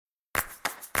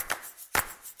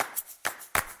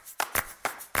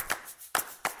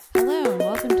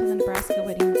Nebraska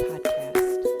Wedding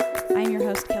Podcast. I'm your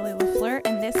host, Kelly LaFleur,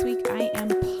 and this week I am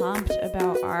pumped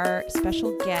about our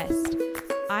special guest.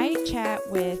 I chat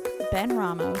with Ben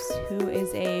Ramos, who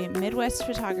is a Midwest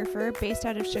photographer based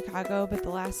out of Chicago, but the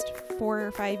last 4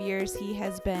 or 5 years he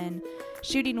has been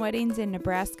shooting weddings in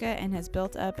Nebraska and has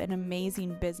built up an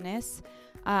amazing business.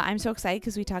 I'm so excited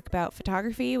because we talk about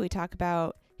photography, we talk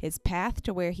about his path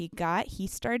to where he got. He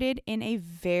started in a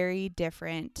very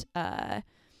different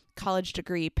college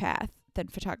degree path than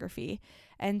photography.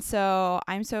 And so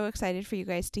I'm so excited for you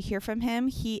guys to hear from him.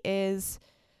 He is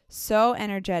so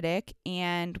energetic,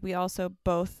 and we also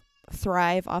both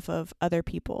thrive off of other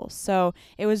people. So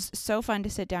it was so fun to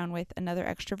sit down with another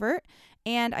extrovert,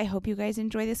 and I hope you guys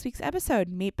enjoy this week's episode.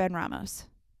 Meet Ben Ramos.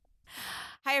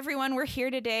 Hi, everyone. We're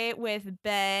here today with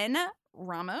Ben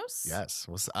Ramos. Yes.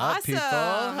 What's up, Awesome.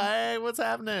 people? Hey, what's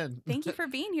happening? Thank you for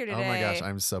being here today. Oh my gosh,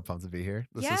 I'm so pumped to be here.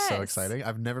 This is so exciting.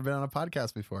 I've never been on a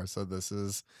podcast before, so this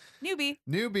is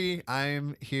newbie.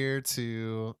 I'm here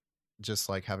to just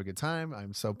like have a good time.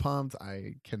 I'm so pumped.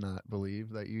 I cannot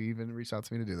believe that you even reached out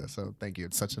to me to do this. So thank you.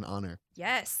 It's such an honor.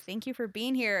 Yes. Thank you for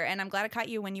being here. And I'm glad I caught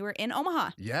you when you were in Omaha.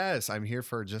 Yes. I'm here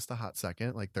for just a hot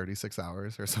second, like 36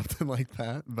 hours or something like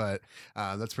that. But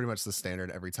that's pretty much the standard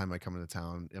every time I come into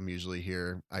town. I'm usually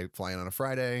here. I fly in on a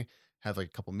Friday, have like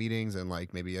a couple meetings and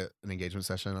like maybe an engagement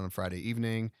session on a Friday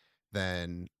evening.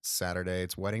 Then Saturday,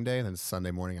 it's wedding day. And then Sunday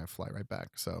morning, I fly right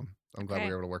back. So I'm glad we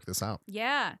were able to work this out.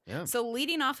 Yeah. So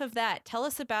leading off of that, tell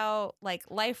us about like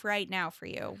life right now for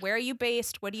you. Where are you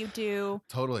based? What do you do?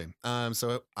 Totally.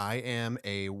 So I am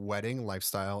a wedding,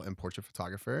 lifestyle, and portrait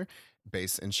photographer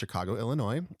based in Chicago,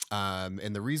 Illinois.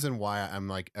 And the reason why I'm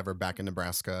like ever back in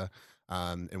Nebraska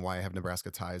and why I have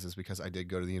Nebraska ties is because I did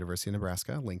go to the University of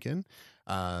Nebraska, Lincoln.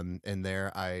 And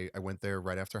there I went there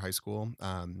right after high school,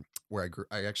 where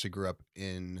I actually grew up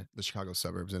in the Chicago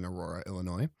suburbs in Aurora,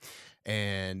 Illinois.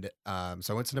 And so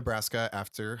I went to Nebraska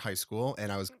after high school,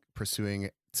 and I was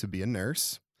pursuing to be a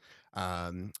nurse.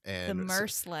 And the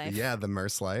Nurse life. Yeah, the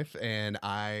Nurse life. And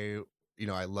I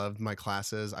loved my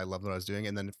classes. I loved what I was doing.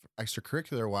 And then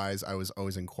extracurricular wise, I was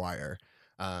always in choir.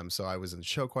 So I was in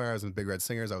show choir. I was in Big Red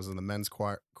Singers. I was in the men's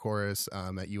chorus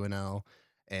at UNL.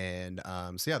 And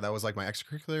so yeah, that was like my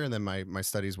extracurricular. And then my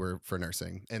studies were for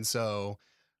nursing. And so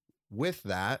with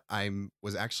that, I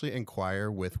was actually in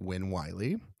choir with Win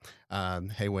Wiley.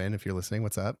 Hey, Win, if you're listening,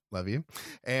 what's up? Love you.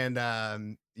 And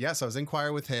so I was in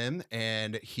choir with him,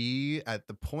 and he, at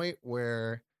the point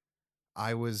where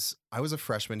I was a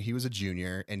freshman, he was a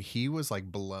junior, and he was like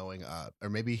blowing up, or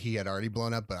maybe he had already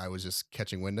blown up, but I was just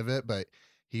catching wind of it. But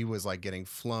he was like getting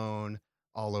flown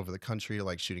all over the country to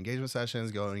like shoot engagement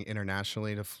sessions, going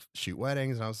internationally to shoot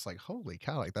weddings. And I was like, holy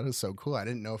cow, like that is so cool. I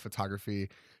didn't know photography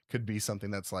could be something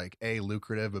that's like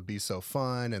lucrative, but be so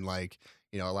fun and like,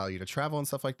 allow you to travel and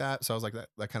stuff like that. So I was like,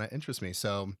 that kind of interests me.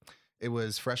 So it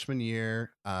was freshman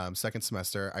year, second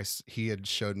semester. He had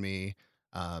showed me,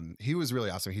 he was really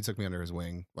awesome. He took me under his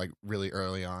wing like really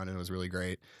early on, and it was really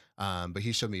great. But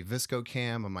he showed me VSCO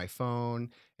Cam on my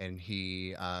phone, and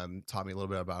he taught me a little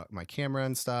bit about my camera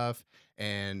and stuff.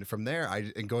 And from there,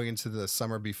 and going into the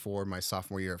summer before my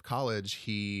sophomore year of college,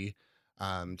 he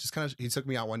he took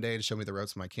me out one day to show me the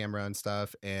ropes of my camera and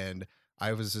stuff. And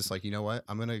I was just like, you know what?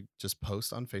 I'm going to just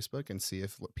post on Facebook and see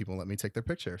if people let me take their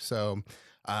picture. So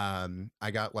I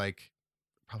got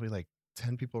probably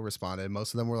 10 people responded.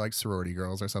 Most of them were like sorority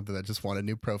girls or something that just wanted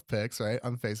new prof pics, right,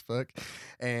 on Facebook.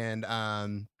 And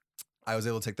I was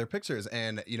able to take their pictures.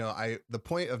 And, the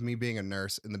point of me being a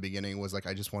nurse in the beginning was like,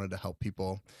 I just wanted to help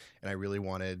people. And I really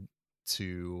wanted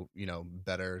to,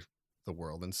 better the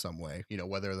world in some way,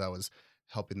 whether that was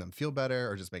helping them feel better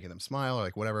or just making them smile or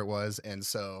like whatever it was. And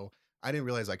so I didn't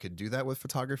realize I could do that with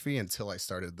photography until I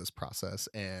started this process.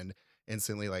 And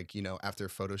instantly, after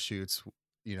photo shoots,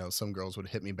 some girls would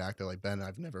hit me back. They're like, Ben,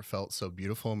 I've never felt so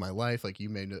beautiful in my life. Like, you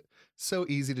made it so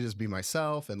easy to just be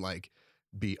myself and like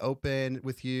be open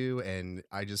with you. And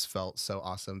I just felt so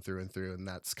awesome through and through. And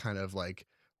that's kind of like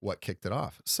what kicked it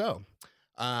off. So,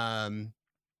 so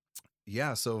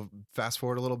fast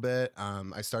forward a little bit.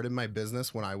 I started my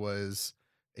business when I was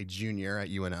a junior at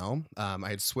UNL. I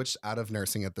had switched out of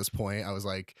nursing at this point. I was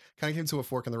like, kind of came to a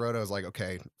fork in the road. I was like,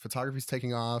 okay, photography's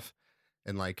taking off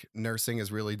and like nursing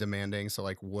is really demanding. So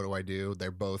like, what do I do?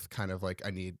 They're both kind of like,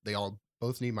 they all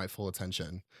both need my full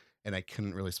attention, and I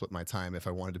couldn't really split my time if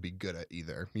I wanted to be good at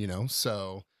either,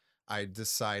 So I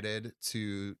decided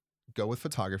to go with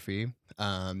photography.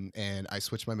 And I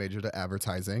switched my major to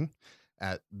advertising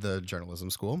at the journalism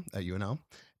school at UNL.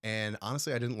 And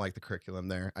honestly, I didn't like the curriculum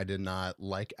there. I did not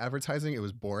like advertising. It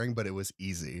was boring, but it was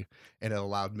easy. And it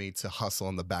allowed me to hustle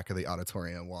in the back of the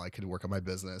auditorium while I could work on my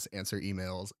business, answer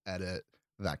emails, edit,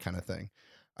 that kind of thing.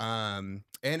 And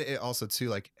it also too,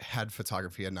 like, had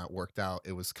photography had not worked out,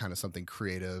 it was kind of something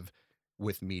creative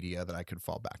with media that I could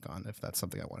fall back on if that's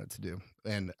something I wanted to do.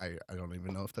 And I don't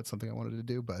even know if that's something I wanted to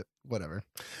do, but whatever.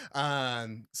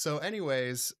 So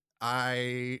anyways,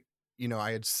 I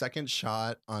had second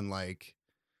shot on like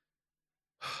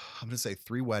I'm gonna say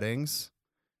 3 weddings.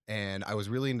 And I was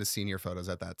really into senior photos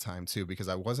at that time too, because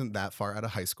I wasn't that far out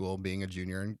of high school, being a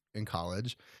junior in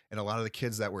college. And a lot of the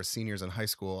kids that were seniors in high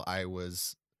school, I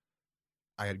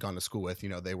had gone to school with,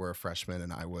 they were a freshman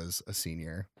and I was a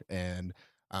senior. And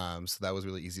so that was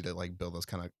really easy to like build those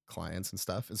kind of clients and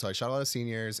stuff. And so I shot a lot of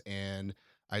seniors, and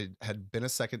I had been a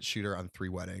second shooter on 3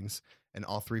 weddings, and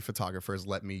all 3 photographers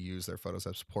let me use their photos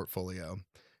as portfolio.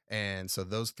 And so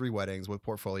those 3 weddings with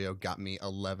portfolio got me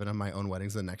 11 of my own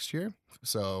weddings the next year.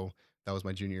 So that was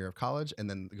my junior year of college. And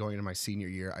then going into my senior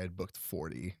year, I had booked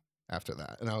 40 after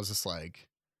that. And I was just like,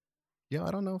 yo,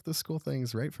 I don't know if this school thing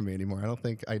is right for me anymore. I don't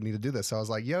think I need to do this. So I was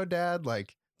like, yo, dad,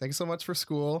 like, thanks so much for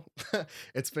school.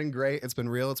 It's been great. It's been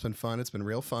real. It's been fun. It's been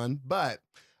real fun. But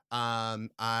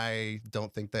I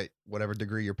don't think that whatever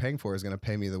degree you're paying for is going to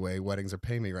pay me the way weddings are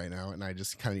paying me right now. And I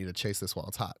just kind of need to chase this while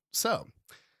it's hot. So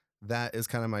that is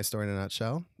kind of my story in a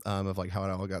nutshell, of like how it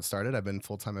all got started. I've been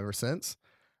full-time ever since.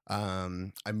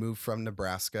 I moved from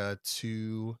Nebraska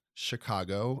to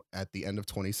Chicago at the end of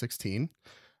 2016.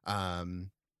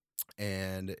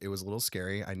 And it was a little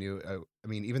scary. I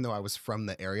mean, even though I was from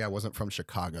the area, I wasn't from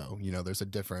Chicago. There's a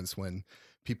difference when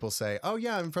people say, oh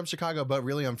yeah, I'm from Chicago, but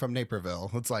really I'm from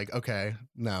Naperville. It's like, okay,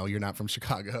 no, you're not from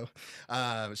Chicago.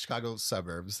 Chicago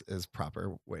suburbs is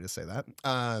proper way to say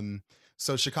that.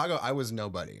 So Chicago, I was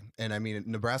nobody. And I mean,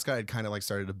 Nebraska, I'd kind of like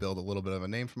started to build a little bit of a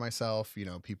name for myself.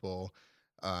 People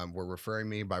were referring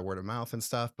me by word of mouth and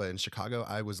stuff. But in Chicago,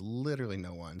 I was literally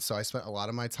no one. So I spent a lot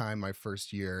of my time my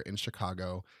first year in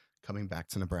Chicago coming back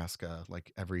to Nebraska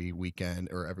like every weekend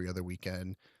or every other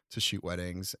weekend to shoot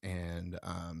weddings. And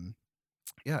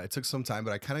yeah, it took some time,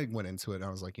 but I kind of went into it and I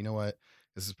was like, you know what?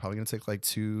 This is probably going to take like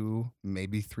 2,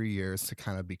 maybe 3 years to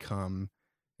kind of become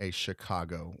a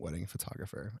Chicago wedding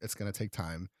photographer. It's going to take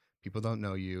time. People don't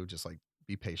know you. Just like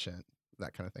be patient,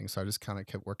 that kind of thing. So I just kind of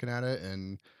kept working at it,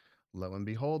 and lo and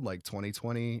behold, like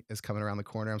 2020 is coming around the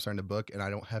corner. I'm starting to book, and I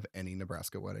don't have any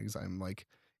Nebraska weddings. I'm like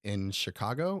in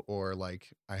Chicago, or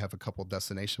like I have a couple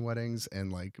destination weddings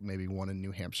and like maybe one in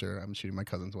New Hampshire. I'm shooting my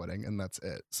cousin's wedding, and that's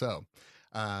it. So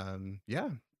yeah,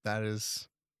 that is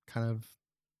kind of,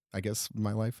 I guess,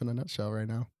 my life in a nutshell right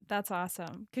now. That's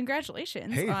awesome.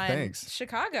 Congratulations Hey, on thanks.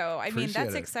 Chicago. I mean, that's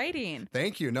Appreciate it. exciting.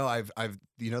 Thank you. No, I've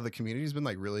the community's been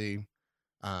like really,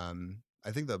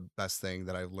 I think the best thing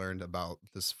that I've learned about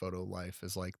this photo life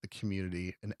is like the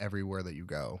community and everywhere that you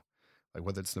go, like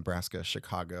whether it's Nebraska,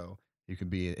 Chicago, you could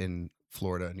be in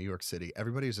Florida, New York City.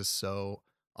 Everybody is just so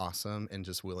awesome and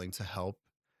just willing to help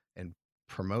and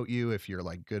promote you if you're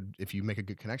like good, if you make a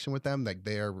good connection with them, like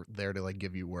they are there to like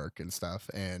give you work and stuff.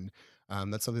 And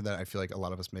that's something that I feel like a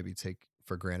lot of us maybe take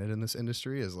for granted in this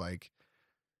industry, is like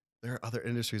there are other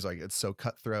industries like it's so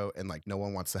cutthroat and like no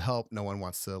one wants to help, no one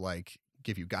wants to like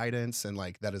give you guidance, and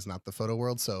like that is not the photo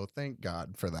world. So thank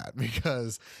God for that,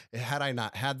 because had I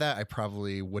not had that, I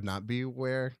probably would not be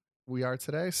where we are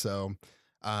today. So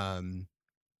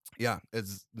yeah,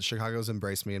 it's Chicago's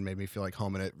embraced me and made me feel like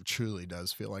home, and it truly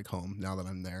does feel like home now that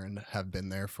I'm there and have been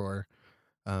there for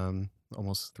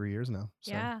almost 3 years now.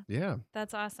 So, yeah,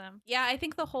 that's awesome. Yeah, I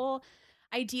think the whole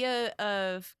idea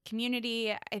of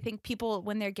community, I think people,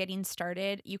 when they're getting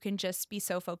started, you can just be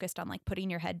so focused on like putting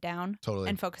your head down totally,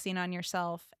 and focusing on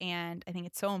yourself. And I think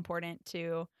it's so important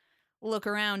to look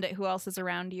around at who else is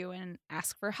around you and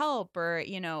ask for help, or,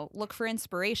 look for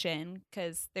inspiration,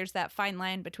 because there's that fine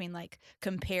line between like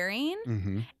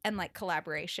comparing and like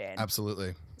collaboration.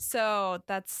 Absolutely. So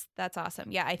that's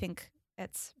awesome. Yeah, I think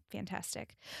it's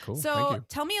fantastic. Cool. So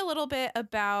tell me a little bit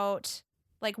about,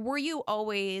 like, were you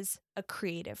always a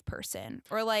creative person,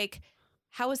 or like,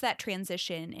 how was that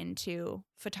transition into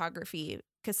photography?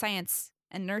 Because science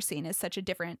and nursing is such a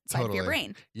different side of your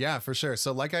brain. Yeah, for sure.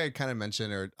 So like I kind of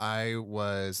mentioned, or I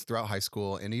was throughout high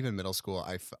school and even middle school,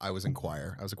 I was in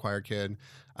choir. I was a choir kid.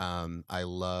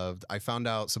 I found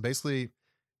out, so basically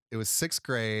it was 6th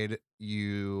grade.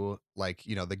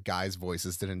 The guys'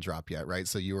 voices didn't drop yet, right?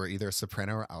 So you were either a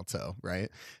soprano or alto, right?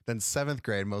 Then 7th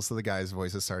grade, most of the guys'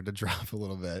 voices started to drop a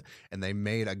little bit, and they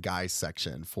made a guy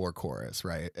section for chorus,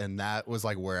 right? And that was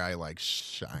like where I like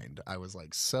shined. I was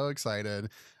like so excited,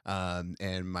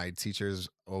 and my teachers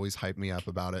always hyped me up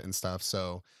about it and stuff.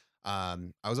 So I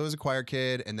was always a choir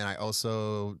kid, and then I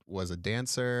also was a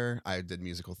dancer. I did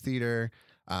musical theater.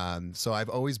 So I've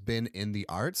always been in the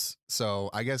arts. So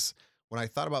I guess when I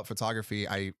thought about photography,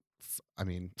 I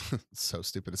mean, it's so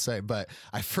stupid to say, but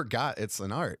I forgot it's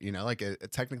an art, like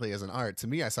it technically is an art. To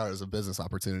me, I saw it as a business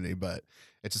opportunity, but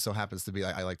it just so happens to be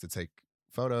I like to take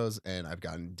photos, and I've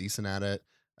gotten decent at it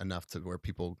enough to where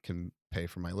people can pay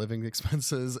for my living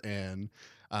expenses. And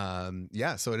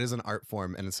yeah, so it is an art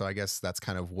form. And so I guess that's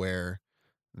kind of where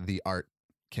the art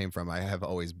came from. I have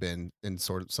always been in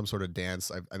some sort of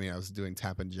dance. I mean, I was doing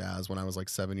tap and jazz when I was like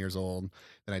 7 years old.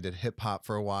 Then I did hip hop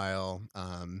for a while.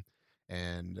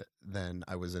 And then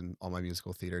I was in all my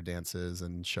musical theater dances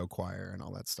and show choir and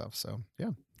all that stuff. So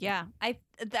yeah. Yeah.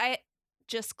 That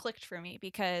just clicked for me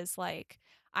because like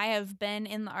I have been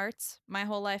in the arts my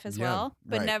whole life as well,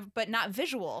 but right. but not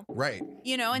visual. Right.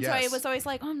 And so I was always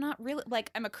like, oh, I'm not really like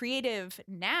I'm a creative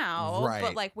now, right.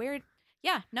 but like where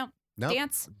nope.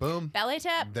 Dance, boom, ballet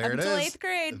tap, there up it until is. 8th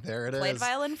grade. There it Played is.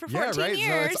 violin for 14 right.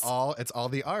 years. So it's all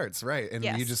the arts, right? And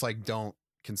yes. you just like don't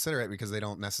consider it because they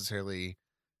don't necessarily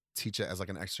teach it as like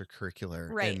an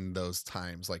extracurricular in those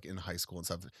times, like in high school and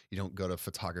stuff. You don't go to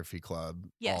photography club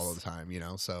all the time,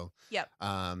 So yep.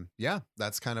 Yeah,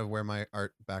 that's kind of where my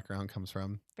art background comes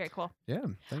from. Very cool. Yeah,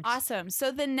 thanks. Awesome.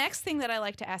 So the next thing that I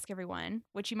like to ask everyone,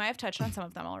 which you might have touched on some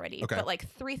of them already, but like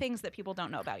 3 things that people don't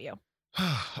know about you.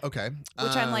 Okay.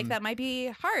 Which I'm like, that might be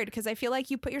hard because I feel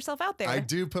like you put yourself out there. I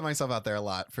do put myself out there a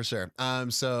lot for sure.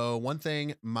 So one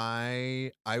thing,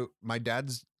 my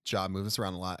dad's job moved us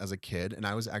around a lot as a kid, and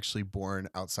I was actually born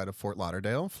outside of Fort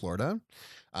Lauderdale, Florida.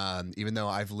 Even though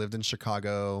I've lived in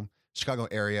Chicago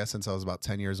area since I was about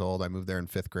 10 years old. I moved there in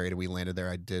 5th grade and we landed there.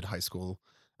 I did high school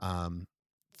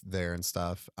there and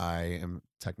stuff. I am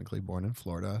technically born in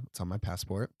Florida. It's on my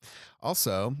passport.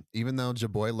 Also, even though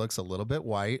Jaboy looks a little bit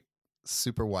white,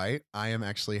 super white, I am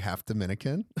actually half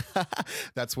Dominican.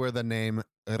 That's where the name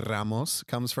Ramos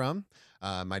comes from.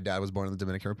 My dad was born in the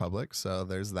Dominican Republic, so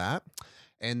there's that.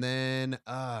 And then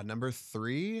number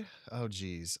 3, oh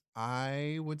geez,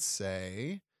 I would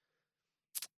say,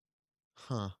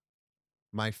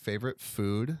 my favorite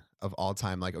food of all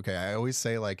time. Like, okay, I always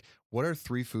say like, what are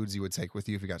 3 foods you would take with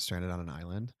you if you got stranded on an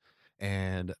island?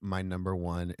 And my number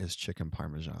 1 is chicken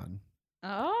parmesan.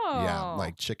 Oh. Yeah,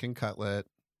 like chicken cutlet,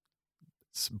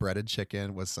 breaded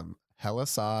chicken with some hella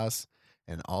sauce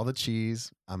and all the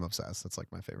cheese. I'm obsessed. That's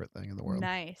like my favorite thing in the world.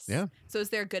 Nice. Yeah. So is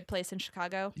there a good place in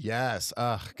Chicago? Yes.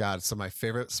 Oh God. So my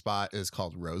favorite spot is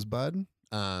called Rosebud.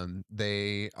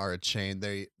 They are a chain.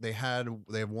 They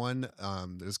have one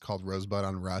it's called Rosebud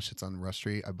on Rush. It's on Rush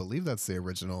Street. I believe that's the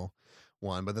original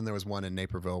one, but then there was one in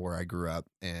Naperville where I grew up,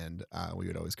 and we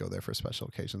would always go there for special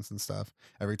occasions and stuff.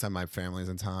 Every time my family's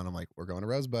in town, I'm like, we're going to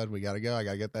Rosebud. We got to go. I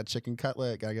got to get that chicken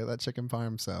cutlet. Got to get that chicken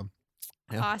parm. So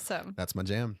yeah, awesome. That's my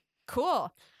jam.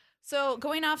 Cool. So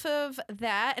going off of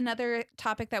that, another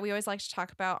topic that we always like to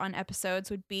talk about on episodes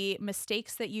would be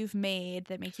mistakes that you've made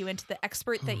that make you into the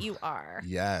expert that you are.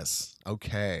 Yes.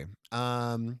 Okay.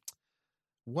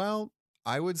 Well,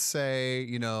 I would say,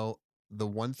 the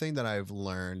one thing that I've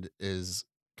learned is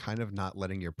kind of not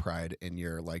letting your pride in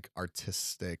your like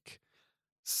artistic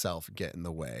self get in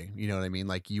the way. You know what I mean?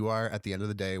 Like, you are, at the end of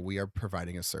the day, we are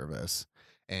providing a service.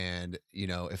 And,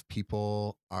 if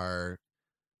people are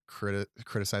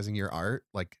criticizing your art,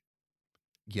 like,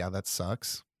 yeah, that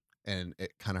sucks. And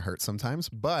it kind of hurts sometimes.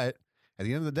 But at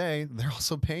the end of the day, they're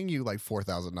also paying you like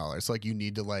 $4,000. So like, you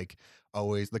need to like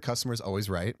the customer's always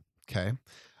right. Okay.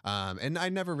 And I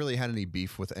never really had any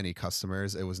beef with any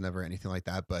customers. It was never anything like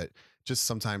that. But just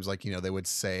sometimes, like, they would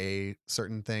say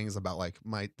certain things about like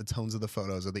the tones of the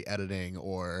photos or the editing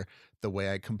or the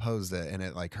way I composed it. And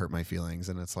it like hurt my feelings.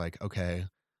 And it's like, okay,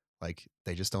 like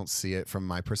they just don't see it from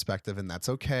my perspective, and that's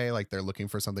okay. Like, they're looking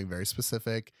for something very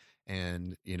specific,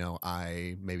 and,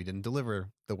 I maybe didn't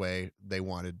deliver the way they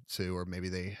wanted to, or maybe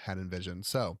they had envisioned.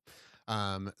 So,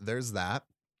 there's that.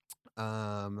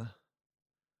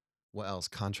 What else?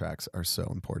 Contracts are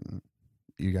so important.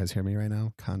 You guys hear me right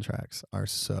now? Contracts are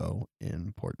so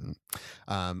important.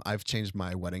 I've changed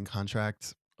my wedding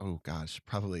contract, oh gosh,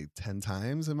 probably 10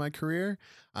 times in my career,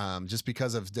 just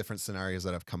because of different scenarios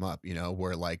that have come up,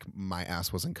 where like my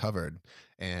ass wasn't covered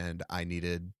and I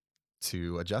needed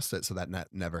to adjust it so that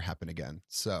never happened again.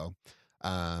 So,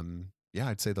 yeah,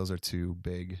 I'd say those are 2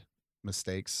 big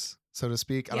mistakes, so to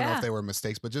speak. I don't know if they were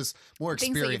mistakes, but just more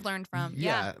experience. Things that you've learned from.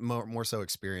 Yeah. More so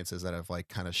experiences that have like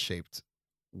kind of shaped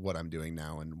what I'm doing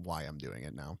now and why I'm doing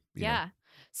it now. Yeah.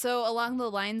 So along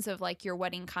the lines of like your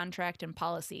wedding contract and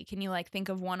policy, can you like think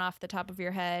of one off the top of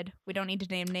your head? We don't need to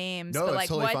name names, No, but it's like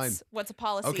totally fine. what's a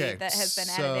policy Okay, that has been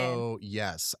added in? so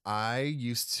yes, I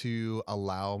used to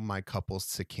allow my couples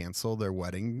to cancel their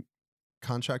wedding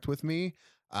contract with me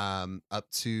up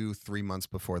to 3 months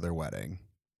before their wedding.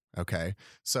 Okay,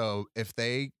 so if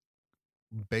they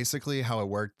basically how it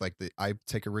worked, like I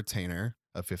take a retainer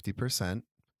of 50%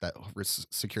 that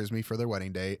secures me for their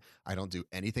wedding date. I don't do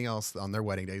anything else on their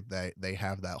wedding date. They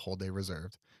have that whole day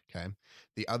reserved. Okay,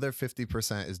 the other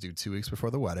 50% is due 2 weeks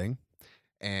before the wedding,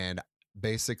 and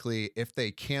basically if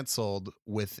they canceled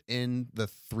within the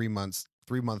 3 month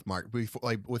mark, before,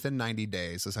 like within 90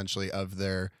 days essentially of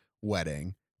their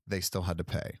wedding, they still had to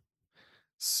pay.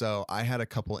 So I had a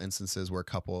couple instances where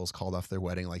couples called off their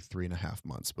wedding like 3.5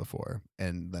 months before,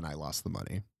 and then I lost the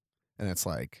money. And it's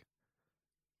like,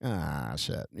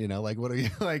 shit, like, what are you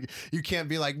like? You can't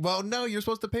be like, well, no, you're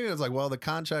supposed to pay me. It's like, well, the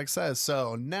contract says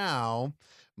so. Now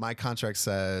my contract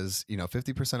says,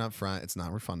 50% up front, it's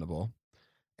not refundable,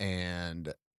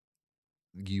 and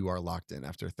you are locked in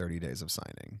after 30 days of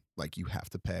signing. Like, you have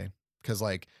to pay. Because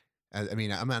like, I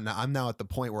mean, I'm now at the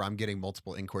point where I'm getting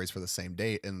multiple inquiries for the same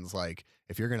date, and it's like,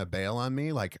 if you're gonna bail on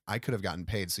me, like I could have gotten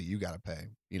paid, so you got to pay.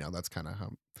 That's kind of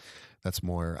how. That's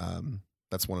more.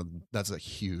 That's a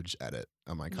huge edit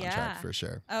on my contract for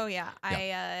sure. Oh yeah,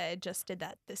 I just did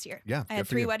that this year. Yeah, I had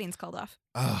 3 weddings called off.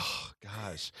 Oh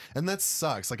gosh, and that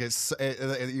sucks. Like you're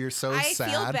so I sad.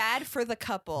 I feel bad for the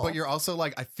couple, but you're also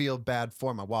like, I feel bad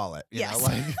for my wallet. You know,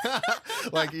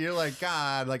 like you're like,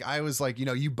 God, like I was like,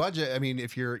 you budget. I mean,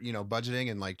 if you're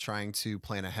budgeting and like trying to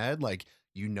plan ahead, like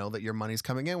that your money's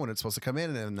coming in when it's supposed to come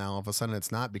in, and now all of a sudden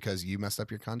it's not because you messed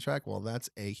up your contract. Well, that's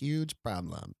a huge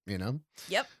problem.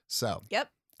 Yep. So. Yep.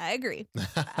 I agree.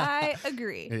 I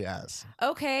agree. Yes.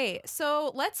 Okay,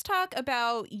 so let's talk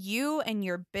about you and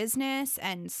your business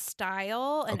and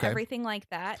style and everything like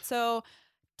that. So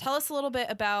tell us a little bit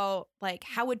about like,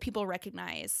 how would people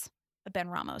recognize a Ben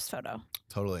Ramos photo?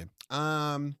 Totally.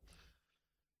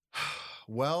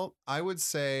 Well, I would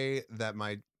say that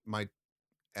my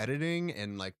editing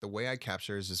and like the way I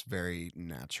capture is just very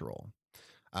natural.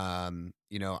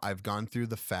 I've gone through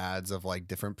the fads of like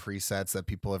different presets that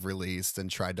people have released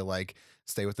and tried to like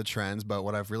stay with the trends. But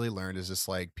what I've really learned is just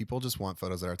like, people just want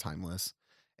photos that are timeless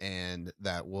and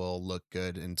that will look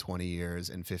good in 20 years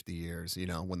and 50 years,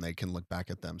 when they can look back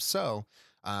at them. So,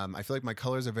 I feel like my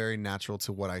colors are very natural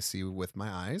to what I see with my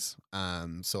eyes.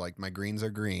 So like my greens are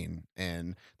green,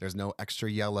 and there's no extra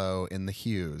yellow in the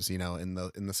hues, in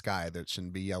the sky that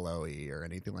shouldn't be yellowy or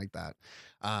anything like that.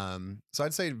 So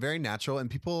I'd say very natural, and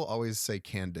people always say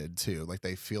candid too. Like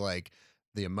they feel like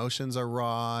the emotions are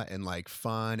raw and like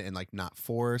fun and like not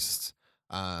forced.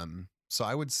 So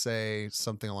I would say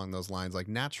something along those lines, like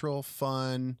natural,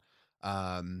 fun,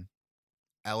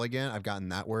 elegant. I've gotten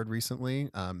that word recently.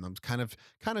 I'm kind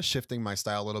of shifting my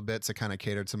style a little bit to kind of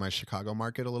cater to my Chicago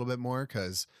market a little bit more,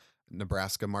 because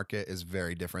Nebraska market is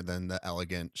very different than the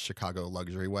elegant Chicago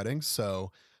luxury wedding.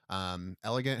 So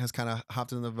elegant has kind of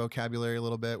hopped in the vocabulary a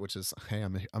little bit, which is, hey,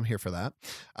 I'm here for that.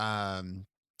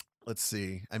 Let's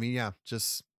see. I mean, yeah,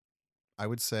 I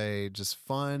would say just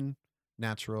fun,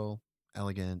 natural,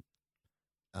 elegant,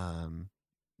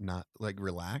 not like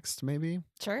relaxed, maybe.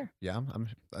 Sure. Yeah,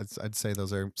 I'd say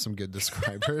those are some good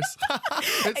describers.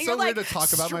 It's so like weird to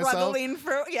talk about myself. Struggling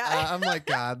for I'm like,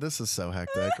 God, this is so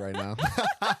hectic right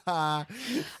now.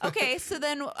 Okay, so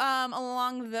then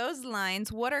along those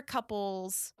lines, what are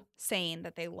couples saying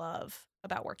that they love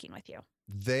about working with you?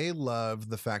 They love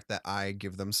the fact that I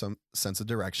give them some sense of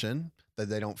direction, that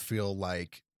they don't feel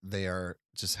like they are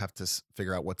just have to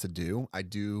figure out what to do.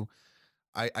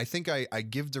 I think I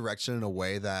give direction in a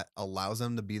way that allows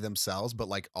them to be themselves, but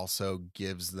like also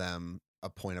gives them a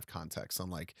point of context. I'm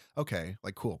like, okay,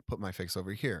 like cool, put my face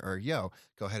over here, or yo,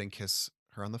 go ahead and kiss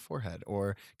her on the forehead,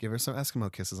 or give her some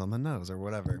Eskimo kisses on the nose, or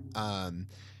whatever.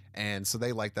 And so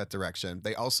they like that direction.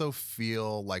 They also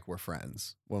feel like we're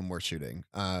friends when we're shooting.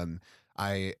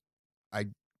 I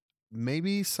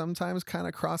maybe sometimes kind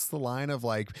of cross the line of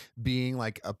like being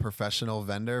like a professional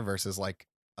vendor versus like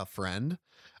a friend.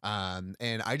 And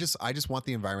I just want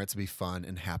the environment to be fun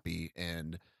and happy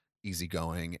and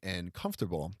easygoing and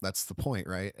comfortable. That's the point,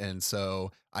 right? And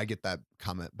so I get that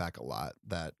comment back a lot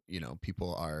that,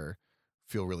 people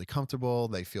feel really comfortable,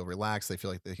 they feel relaxed, they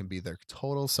feel like they can be their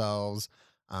total selves.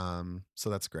 So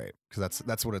that's great, because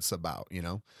that's what it's about,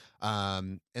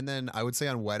 and then I would say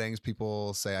on weddings,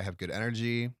 people say I have good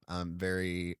energy.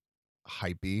 Very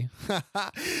hypey.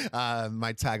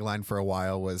 My tagline for a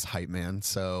while was hype man.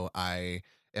 So I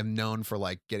am known for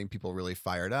like getting people really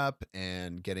fired up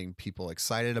and getting people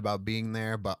excited about being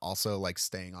there, but also like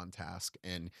staying on task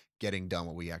and getting done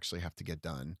what we actually have to get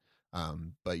done.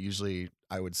 But usually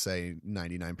I would say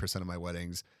 99% of my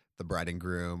weddings, the bride and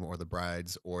groom or the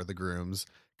brides or the grooms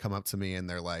come up to me and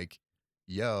they're like,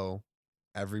 yo,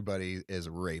 everybody is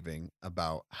raving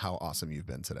about how awesome you've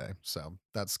been today. So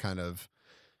that's kind of,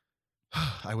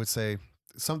 I would say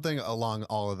something along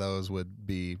all of those would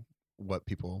be what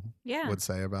people Yeah. would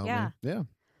say about Yeah. me. Yeah.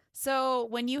 So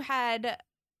when you had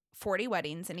 40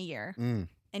 weddings in a year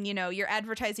and, you know, you're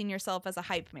advertising yourself as a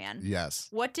hype man. Yes.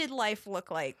 What did life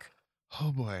look like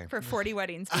Oh boy. for 40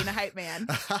 weddings being a hype man?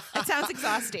 It sounds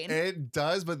exhausting. It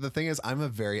does, but the thing is, I'm a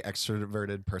very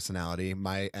extroverted personality.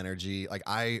 My energy, like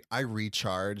I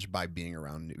recharge by being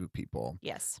around new people.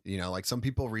 Yes. You know, like some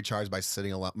people recharge by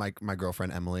sitting alone. My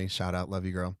girlfriend Emily, shout out, love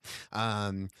you, girl.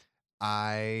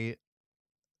 I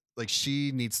like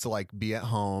she needs to like be at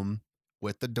home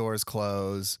with the doors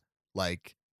closed,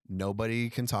 like nobody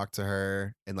can talk to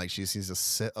her, and like she just needs to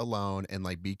sit alone and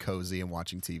like be cozy and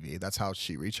watching TV. That's how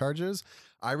she recharges.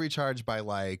 I recharge by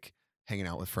like hanging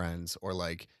out with friends or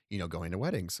like, you know, going to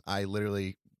weddings. I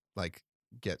literally like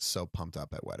get so pumped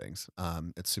up at weddings.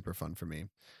 It's super fun for me.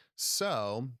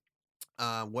 So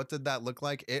what did that look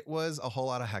like? It was a whole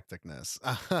lot of hecticness.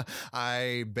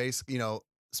 I basically, you know,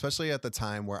 especially at the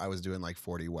time where I was doing like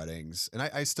 40 weddings, and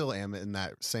I still am in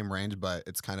that same range, but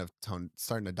it's kind of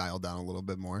starting to dial down a little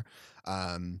bit more.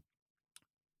 You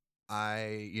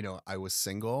know, I was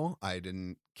single. I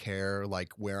didn't care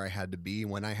like where I had to be,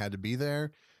 when I had to be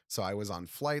there. So I was on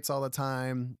flights all the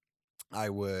time. I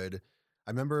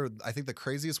remember, I think the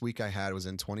craziest week I had was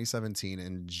in 2017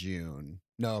 in June.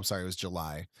 No, I'm sorry, it was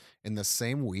July. In the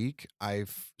same week, I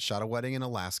shot a wedding in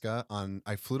Alaska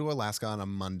I flew to Alaska on a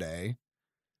Monday.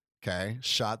 Okay.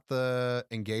 Shot the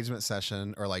engagement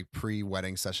session or like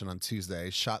pre-wedding session on Tuesday,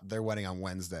 shot their wedding on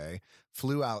Wednesday,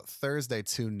 flew out Thursday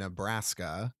to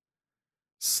Nebraska,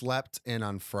 slept in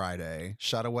on Friday,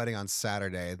 shot a wedding on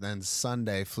Saturday, then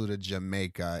Sunday flew to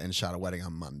Jamaica and shot a wedding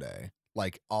on Monday.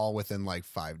 Like all within like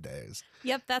 5 days.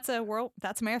 Yep, that's a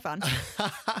marathon.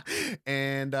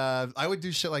 And I would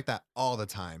do shit like that all the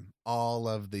time. All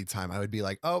of the time. I would be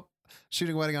like, oh,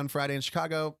 shooting a wedding on Friday in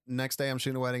Chicago. Next day I'm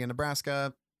shooting a wedding in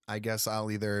Nebraska. I guess I'll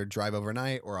either drive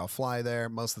overnight or I'll fly there.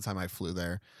 Most of the time I flew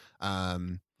there.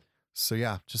 So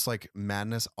yeah, just like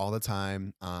madness all the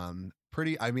time.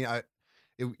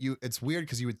 It's weird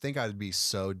because you would think I'd be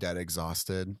so dead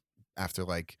exhausted after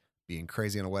like being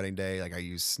crazy on a wedding day. Like I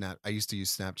used to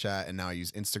use Snapchat, and now I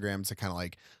use Instagram to kind of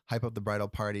like hype up the bridal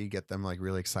party, get them like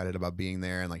really excited about being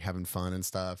there and like having fun and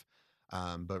stuff.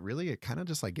 But really it kind of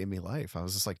just like gave me life. I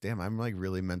was just like, damn, I'm like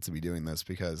really meant to be doing this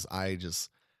because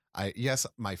yes,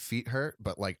 my feet hurt,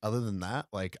 but like other than that,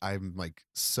 like I'm like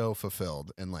so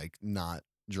fulfilled and like not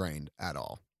drained at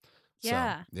all.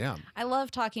 Yeah. So, yeah. I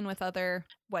love talking with other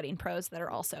wedding pros that are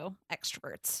also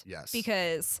extroverts. Yes.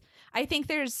 Because I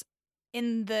think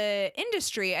in the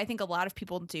industry, I think a lot of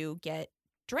people do get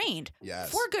drained. Yes.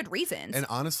 For good reasons. And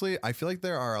honestly, I feel like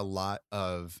there are a lot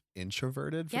of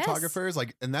introverted photographers,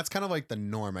 like, and that's kind of like the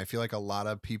norm. I feel like a lot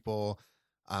of people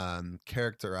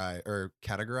categorize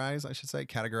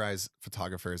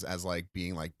photographers as like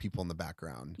being like people in the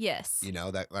background. Yes. You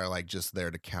know, that are like just there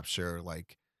to capture,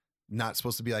 like not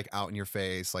supposed to be like out in your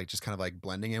face, like just kind of like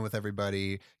blending in with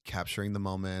everybody, capturing the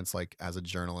moments like as a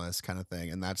journalist kind of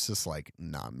thing. And that's just like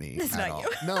not me It's at not all. you.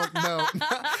 No.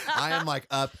 I am like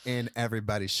up in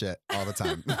everybody's shit all the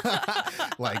time.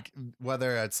 Like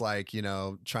whether it's like, you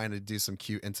know, trying to do some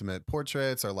cute intimate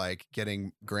portraits or like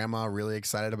getting grandma really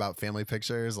excited about family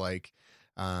pictures. Like,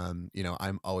 you know,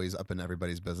 I'm always up in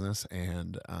everybody's business.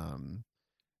 And,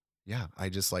 yeah, I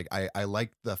just like I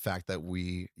like the fact that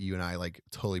you and I like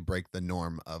totally break the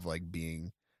norm of like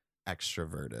being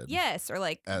extroverted. Yes, or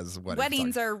like as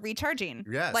weddings are recharging.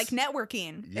 Yes. Like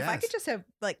networking. Yes. If I could just have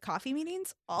like coffee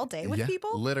meetings all day with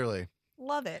people, literally.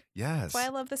 Love it. Yes. That's why I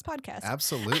love this podcast.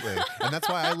 Absolutely. And that's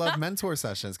why I love mentor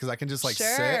sessions, because I can just like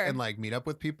sit and like meet up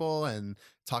with people and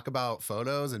talk about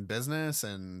photos and business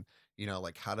and, you know,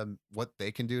 like what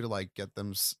they can do to like get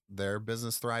their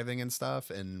business thriving and stuff.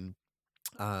 And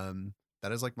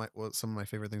that is like some of my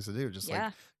favorite things to do. Just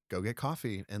like go get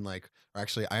coffee and like, or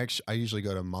actually I usually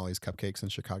go to Molly's Cupcakes in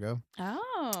Chicago.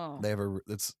 Oh.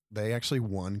 They actually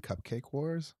won Cupcake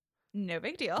Wars. No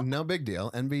big deal. No big deal.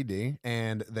 NBD.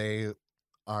 And they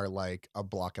are like a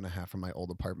block and a half from my old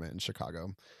apartment in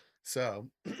Chicago. So,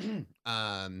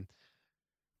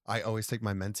 I always take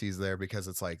my mentees there because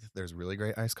it's like there's really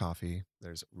great iced coffee,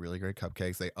 there's really great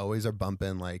cupcakes. They always are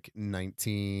bumping like late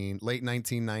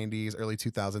 1990s, early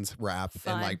 2000s rap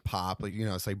Fun. and like pop, like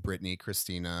it's like Britney,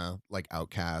 Christina, like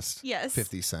Outkast, Yes.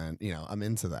 50 Cent. I'm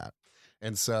into that.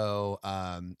 And so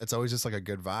it's always just like a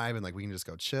good vibe, and like we can just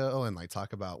go chill and like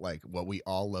talk about like what we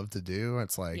all love to do.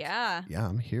 It's like Yeah.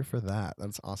 I'm here for that.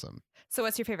 That's awesome. So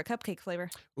what's your favorite cupcake flavor?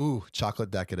 Ooh, chocolate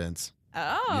decadence.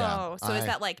 Oh, so is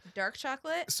that like dark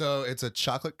chocolate? So it's a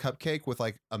chocolate cupcake with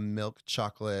like a milk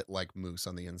chocolate like mousse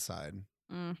on the inside.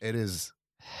 It is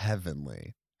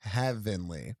heavenly.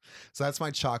 So that's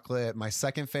my chocolate. My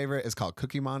second favorite is called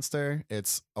Cookie Monster.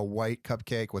 It's a white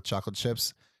cupcake with chocolate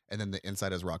chips, and then the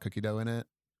inside has raw cookie dough in it.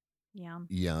 Yum.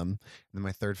 And then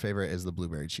my third favorite is the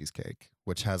blueberry cheesecake,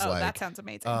 which has that sounds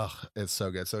amazing. Oh, it's so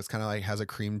good. So it's kind of like has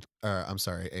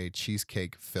a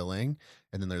cheesecake filling,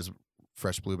 and then there's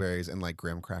fresh blueberries and like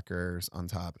graham crackers on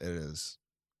top. It is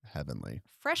heavenly.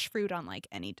 Fresh fruit on like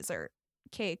any dessert,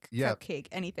 cake, cupcake,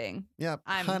 anything. Yep.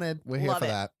 I'm hunted. We're here for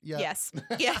that. Yep.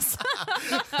 Yes.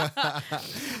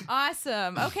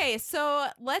 Awesome. Okay, so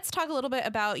let's talk a little bit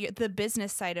about the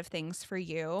business side of things for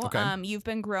you. Okay. You've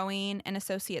been growing an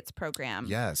associates program.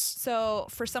 Yes. So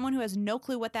for someone who has no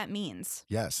clue what that means,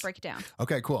 break it down.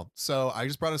 Okay, cool. So I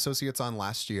just brought associates on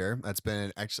last year. That's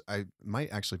been I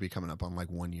might actually be coming up on like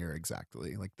 1 year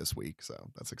exactly, like this week. So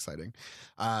that's exciting.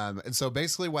 And so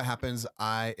basically what happens,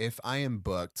 if I am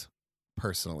booked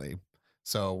personally,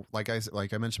 so like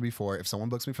I mentioned before, if someone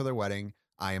books me for their wedding,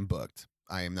 I am booked.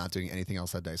 I am not doing anything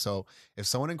else that day. So if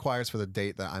someone inquires for the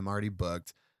date that I'm already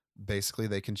booked, basically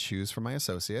they can choose from my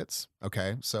associates.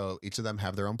 Okay. So each of them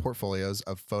have their own portfolios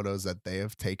of photos that they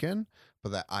have taken,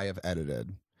 but that I have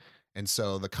edited. And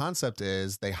so the concept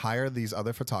is they hire these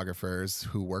other photographers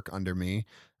who work under me,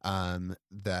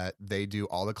 that they do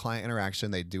all the client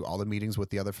interaction. They do all the meetings with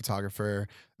the other photographer.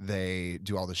 They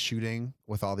do all the shooting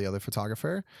with all the other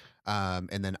photographer.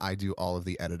 And then I do all of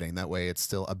the editing. That way it's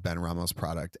still a Ben Ramos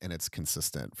product and it's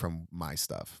consistent from my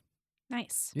stuff.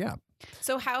 Nice. Yeah.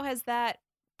 So how has that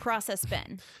process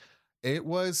been? It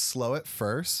was slow at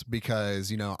first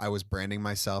because, I was branding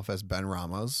myself as Ben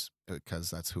Ramos because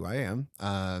that's who I am.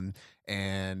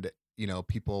 And,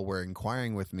 people were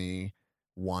inquiring with me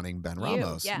wanting Ben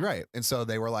Ramos. Yeah. Right. And so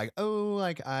they were like, oh,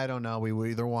 like, I don't know. We would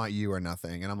either want you or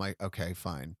nothing. And I'm like, okay,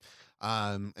 fine.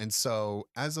 And so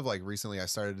as of like recently, I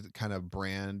started to kind of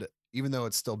brand, even though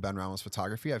it's still Ben Ramos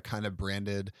Photography, I've kind of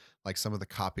branded like some of the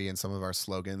copy and some of our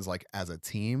slogans like as a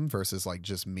team versus like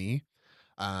just me.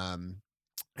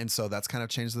 And so that's kind of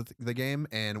changed the game.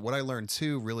 And what I learned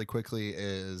too really quickly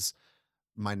is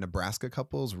my Nebraska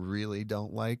couples really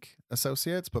don't like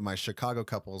associates, but my Chicago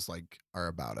couples like are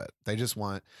about it. They just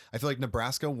want, I feel like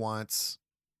Nebraska wants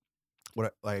the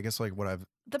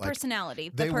personality,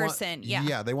 the they person. Want, yeah.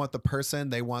 Yeah. They want the person.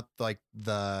 They want like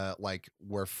the, like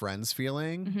we're friends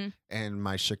feeling. Mm-hmm. And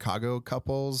my Chicago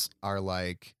couples are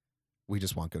like, we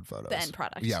just want good photos. The end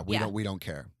product. Yeah. We don't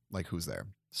care like who's there.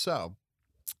 So,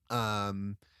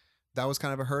 that was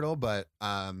kind of a hurdle, but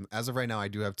as of right now, I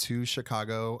do have 2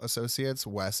 Chicago associates,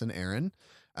 Wes and Aaron.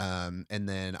 And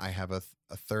then I have a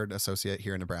third associate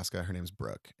here in Nebraska. Her name's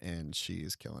Brooke, and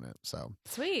she's killing it. So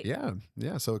sweet. Yeah.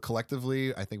 Yeah. So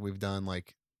collectively, I think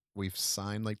we've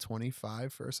signed like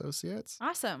 25 for associates.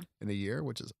 Awesome. In a year,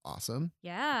 which is awesome.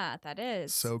 Yeah, that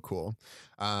is. So cool.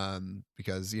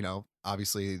 Because,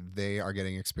 obviously they are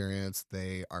getting experience.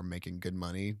 They are making good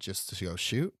money just to go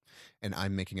shoot. And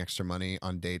I'm making extra money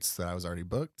on dates that I was already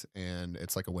booked. And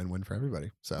it's like a win-win for everybody.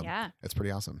 So it's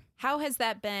pretty awesome. How has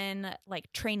that been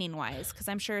like training wise? Because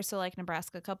I'm sure like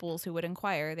Nebraska couples who would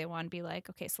inquire, they want to be like,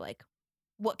 okay, so like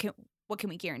what can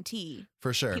we guarantee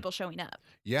for sure people showing up?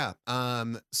 Yeah.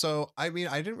 So I mean,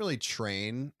 I didn't really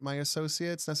train my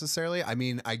associates necessarily. I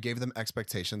mean, I gave them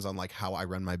expectations on like how I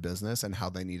run my business and how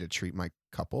they need to treat my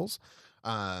couples.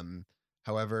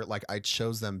 However, like I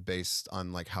chose them based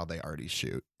on like how they already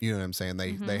shoot. You know what I'm saying?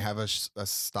 They have a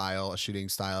style, a shooting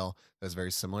style that's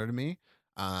very similar to me.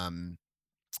 And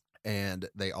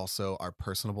they also are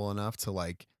personable enough to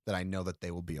like that I know that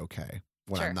they will be okay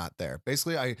when I'm not there.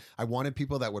 Basically, I wanted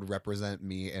people that would represent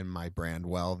me and my brand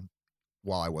well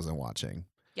while I wasn't watching.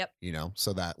 Yep.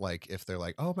 So that like if they're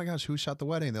like, oh my gosh, who shot the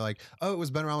wedding? They're like, oh, it was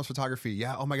Ben Ramos Photography.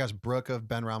 Yeah. Oh my gosh, Brooke of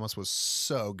Ben Ramos was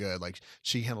so good. Like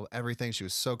she handled everything. She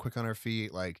was so quick on her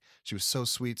feet. Like she was so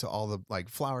sweet to all the like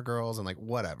flower girls and like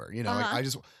whatever. Like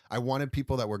I wanted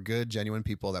people that were good, genuine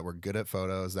people that were good at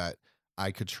photos that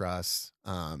I could trust,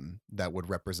 that would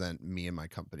represent me and my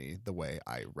company the way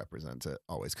I represent it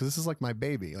always. Cause this is like my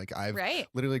baby. Like I've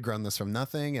literally grown this from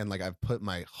nothing. And like I've put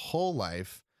my whole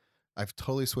life I've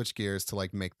totally switched gears to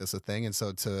like make this a thing. And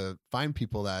so to find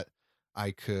people that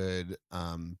I could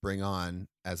bring on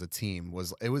as a team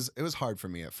was hard for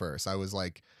me at first. I was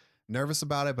like nervous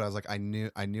about it, but I was like, I knew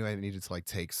I needed to like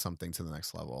take something to the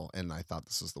next level. And I thought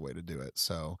this was the way to do it.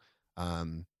 So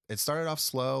it started off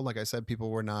slow. Like I said, people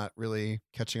were not really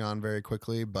catching on very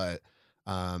quickly, but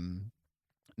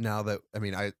now that, I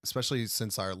mean, especially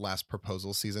since our last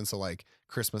proposal season, so like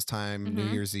Christmas time, New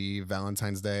Year's Eve,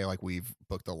 Valentine's Day, like we've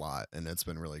booked a lot and it's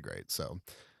been really great. So,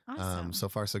 Awesome. so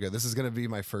far so good. This is going to be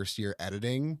my first year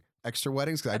editing extra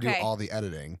weddings because I do all the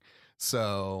editing.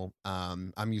 So,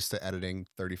 I'm used to editing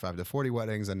 35 to 40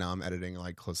 weddings and now I'm editing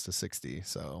like close to 60.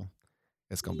 So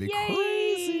it's going to be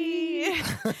crazy.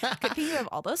 Good thing you have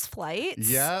all those flights.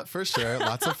 Yeah, for sure.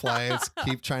 Lots of flights.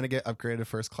 Keep trying to get upgraded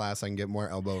first class. I can get more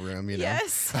elbow room, you know?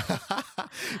 Yes.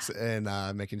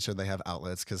 And making sure they have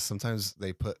outlets because sometimes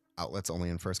they put outlets only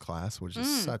in first class, which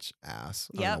is such ass.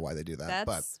 I don't know why they do that.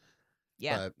 But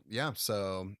yeah.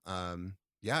 So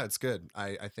yeah, it's good.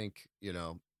 I think, you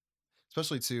know,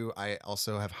 especially too, I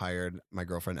also have hired my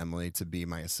girlfriend Emily to be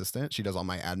my assistant. She does all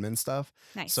my admin stuff.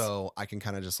 Nice. So I can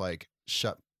kind of just like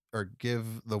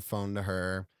give the phone to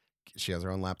her. She has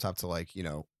her own laptop to like, you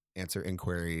know, answer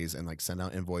inquiries and like send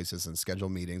out invoices and schedule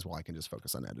meetings while I can just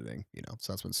focus on editing, you know.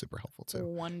 So that's been super helpful too.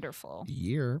 Wonderful.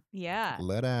 Yeah.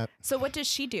 Let at. So what does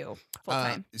she do full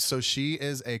time? So she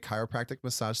is a chiropractic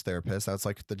massage therapist. That's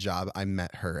like the job I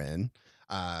met her in.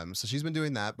 So she's been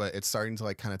doing that, but it's starting to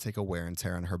like kind of take a wear and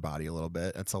tear on her body a little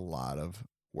bit. It's a lot of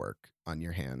work on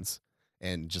your hands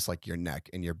and just like your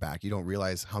neck and your back. You don't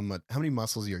realize how many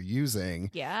muscles you're using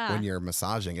when you're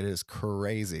massaging. It is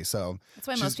crazy. So that's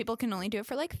why most people can only do it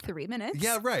for like 3 minutes.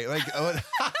 Yeah, right. Like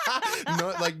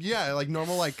no, like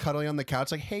normal like cuddling on the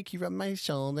couch, like, hey, can you rub my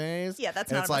shoulders? Yeah,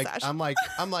 that's and not it's a like massage.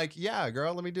 I'm like, yeah,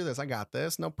 girl, let me do this. I got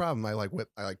this. No problem. I like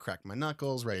crack my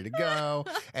knuckles, ready to go.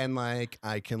 And like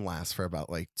I can last for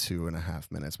about like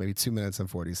 2.5 minutes, maybe 2 minutes and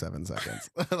 47 seconds.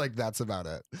 Like that's about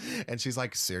it. And she's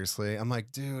like, seriously? I'm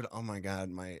like, dude, oh my God,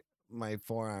 my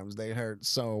forearms, they hurt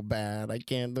so bad. I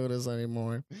can't do this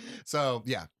anymore. So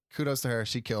yeah, kudos to her.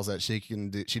 She kills it.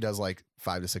 She does like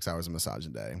 5 to 6 hours of massage a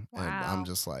day. Wow. And I'm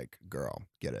just like, girl,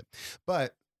 get it.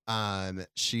 But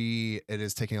it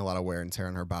is taking a lot of wear and tear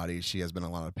on her body. She has been in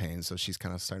a lot of pain. So she's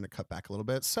kind of starting to cut back a little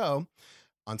bit. So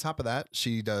on top of that,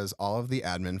 she does all of the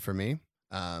admin for me.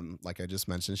 Like I just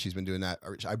mentioned, she's been doing that.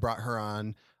 I brought her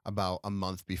on about a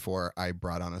month before I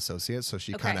brought on associates. So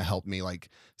she kind of helped me like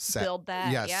build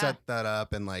that. Set that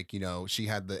up. And like, you know, she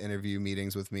had the interview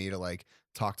meetings with me to like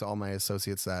talk to all my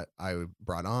associates that I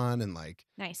brought on. And like,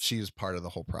 nice. She was part of the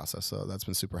whole process. So that's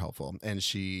been super helpful. And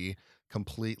she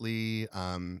completely,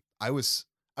 I was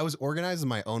organized in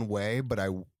my own way, but I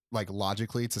like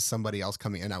logically to somebody else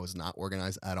coming in, I was not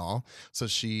organized at all. So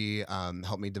she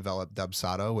helped me develop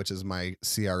Dubsado, which is my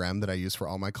CRM that I use for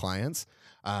all my clients.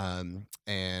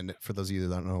 And for those of you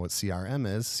that don't know what CRM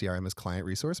is client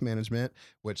resource management,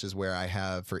 which is where I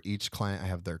have for each client, I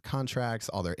have their contracts,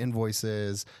 all their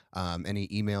invoices, any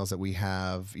emails that we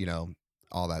have, you know,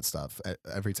 all that stuff.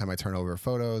 Every time I turn over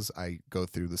photos, I go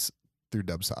through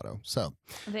Dubsado. So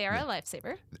they are a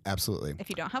lifesaver. Absolutely. If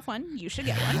you don't have one, you should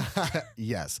get one.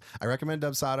 Yes. I recommend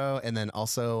Dubsado, and then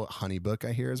also Honeybook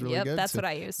I hear is really good. That's what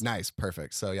I use. Nice.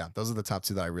 Perfect. So yeah, those are the top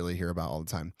two that I really hear about all the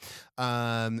time.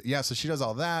 Yeah, so she does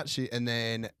all that.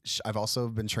 I've also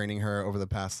been training her over the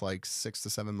past like 6 to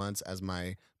 7 months as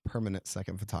my permanent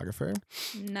second photographer.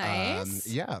 Nice.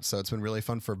 Yeah, so it's been really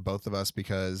fun for both of us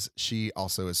because she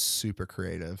also is super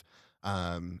creative.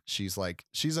 She's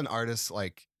an artist,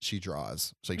 like she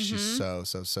draws. Like she's so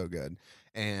good.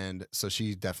 And so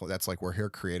she definitely, that's like where her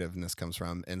creativeness comes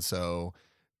from. And so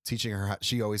teaching her,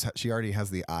 she already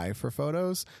has the eye for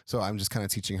photos. So I'm just kind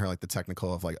of teaching her like the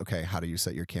technical of like, okay, how do you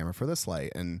set your camera for this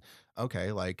light? And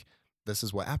okay, like this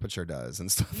is what aperture does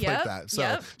and stuff like that.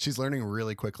 So she's learning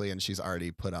really quickly and she's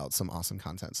already put out some awesome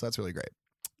content. So that's really great.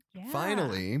 Yeah.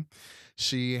 Finally,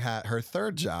 she had her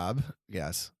third job.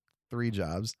 Yes, 3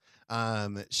 jobs.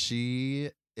 She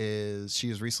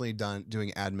is recently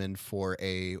doing admin for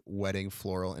a wedding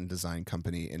floral and design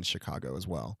company in Chicago as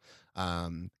well.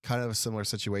 Kind of a similar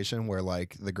situation where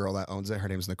like the girl that owns it, her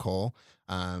name's Nicole.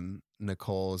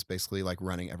 Nicole is basically like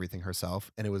running everything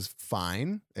herself, and it was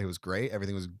fine. It was great.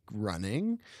 Everything was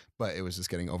running, but it was just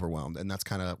getting overwhelmed. And that's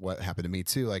kind of what happened to me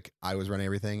too. Like I was running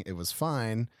everything. It was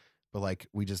fine. But like,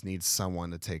 we just need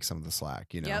someone to take some of the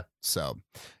slack, you know? Yep. So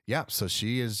yeah. So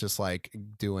she is just like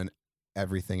doing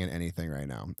everything and anything right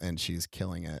now. And she's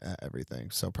killing it at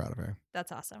everything. So proud of her.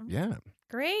 That's awesome. Yeah.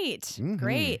 Great. Mm-hmm.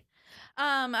 Great.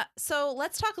 So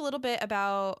let's talk a little bit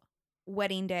about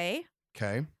wedding day.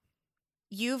 Okay.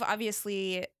 you've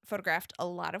obviously photographed a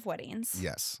lot of weddings.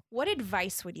 Yes. What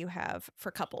advice would you have for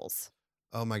couples?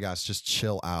 Oh my gosh, just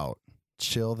chill out.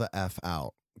 Chill the F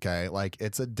out. Okay. Like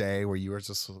it's a day where you are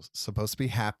just supposed to be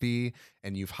happy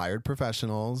and you've hired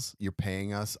professionals. You're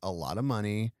paying us a lot of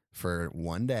money for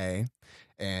one day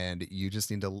and you just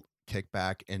need to kick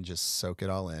back and just soak it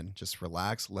all in. Just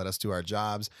relax. Let us do our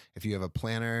jobs. If you have a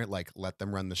planner, like let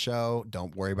them run the show.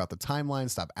 Don't worry about the timeline.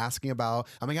 Stop asking about,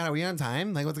 oh my God, are we on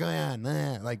time? Like what's going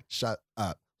on? Like shut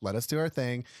up. Let us do our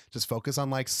thing. Just focus on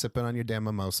like sipping on your damn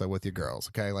mimosa with your girls.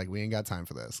 Okay. Like we ain't got time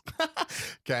for this.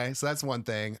 Okay. So that's one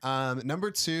thing. Number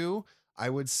two, I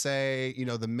would say,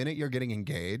 the minute you're getting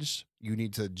engaged, you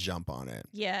need to jump on it.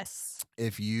 Yes.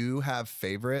 If you have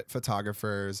favorite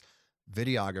photographers,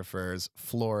 videographers,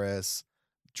 florists,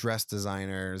 dress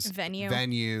designers,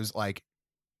 venues, like,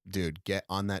 dude, get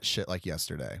on that shit like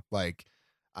yesterday. Like,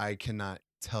 I cannot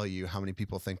tell you how many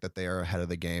people think that they are ahead of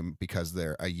the game because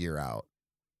they're a year out.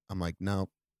 I'm like, no,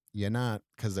 you're not,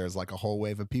 because there's like a whole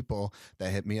wave of people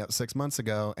that hit me up 6 months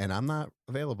ago and I'm not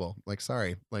available. Like,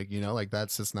 sorry, like, like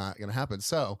that's just not going to happen.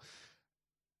 So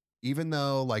even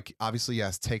though like, obviously,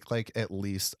 yes, take like at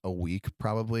least a week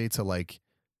probably to like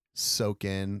soak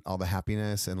in all the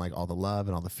happiness and like all the love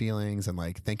and all the feelings and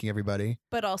like thanking everybody.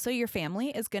 But also your family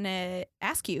is going to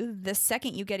ask you the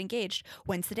second you get engaged,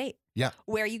 when's the date? Yeah.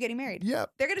 Where are you getting married? Yeah.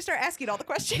 They're going to start asking all the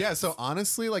questions. Yeah. So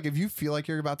honestly, like if you feel like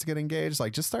you're about to get engaged,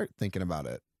 like just start thinking about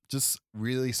it. Just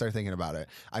really start thinking about it.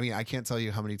 I mean, I can't tell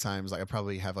you how many times, like I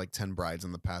probably have like 10 brides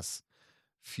in the past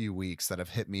few weeks that have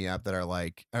hit me up that are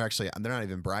like, or actually they're not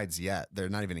even brides yet. They're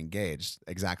not even engaged.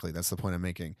 Exactly. That's the point I'm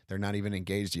making. They're not even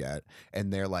engaged yet.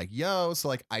 And they're like, yo, so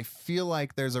like, I feel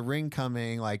like there's a ring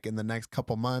coming like in the next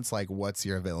couple months. Like, what's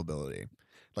your availability?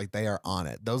 Like they are on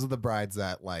it. Those are the brides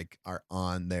that like are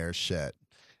on their shit.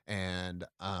 And,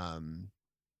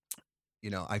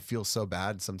 I feel so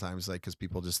bad sometimes, like, cause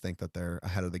people just think that they're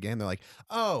ahead of the game. They're like,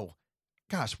 oh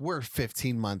gosh, we're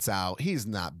 15 months out. He's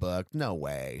not booked. No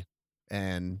way.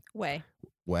 And way,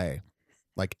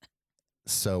 like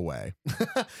so way.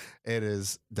 It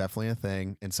is definitely a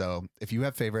thing. And so if you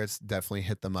have favorites, definitely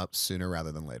hit them up sooner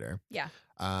rather than later. Yeah.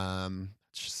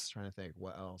 Just trying to think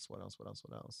what else.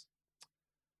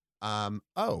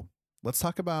 Let's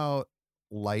talk about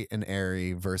light and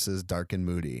airy versus dark and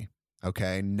moody.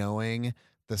 Okay. Knowing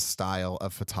the style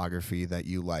of photography that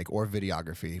you like, or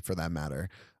videography for that matter.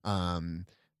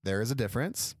 There is a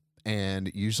difference.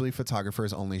 And usually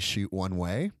photographers only shoot one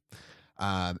way.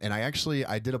 And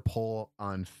I did a poll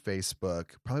on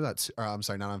Facebook, probably not on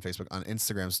Facebook, on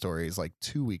Instagram stories like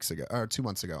 2 weeks ago or 2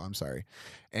 months ago. I'm sorry.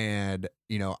 And,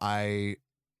 I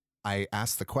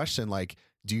asked the question, like,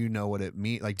 do you know what it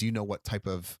means? Like, do you know what type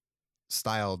of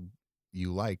style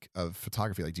you like of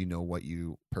photography? Like, do you know what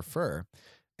you prefer?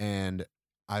 And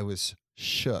I was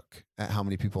shook at how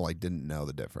many people like didn't know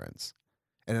the difference.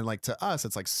 And then like to us,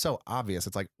 it's like so obvious.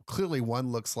 It's like clearly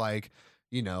one looks like,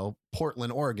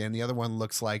 Portland, Oregon. The other one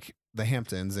looks like the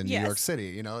Hamptons in New York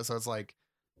City, So it's like,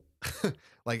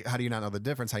 like, how do you not know the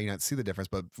difference? How do you not see the difference?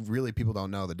 But really people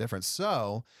don't know the difference.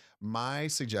 So my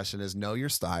suggestion is know your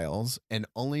styles and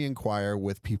only inquire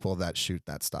with people that shoot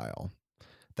that style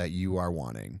that you are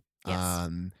wanting. Yes.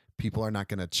 People are not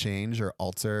going to change or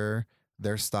alter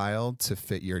their style to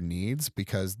fit your needs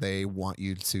because they want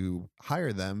you to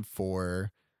hire them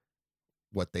for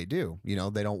what they do.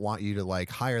 They don't want you to like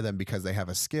hire them because they have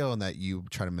a skill and that you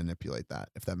try to manipulate that,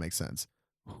 if that makes sense.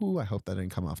 Ooh, I hope that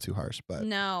didn't come off too harsh, but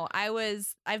no,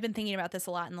 I've been thinking about this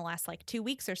a lot in the last like 2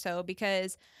 weeks or so,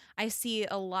 because I see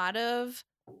a lot of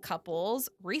couples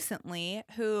recently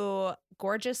who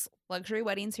gorgeous luxury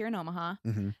weddings here in Omaha.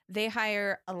 Mm-hmm. They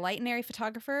hire a light and airy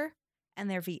photographer and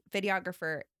their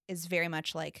videographer is very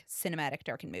much like cinematic,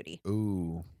 dark and moody.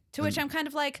 Ooh. To which I'm kind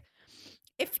of like,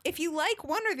 if you like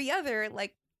one or the other,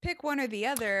 like pick one or the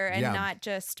other and not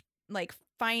just like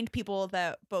find people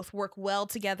that both work well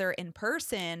together in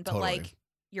person, but like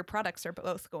your products are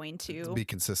both going to be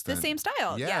consistent, the same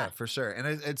style. Yeah, for sure. And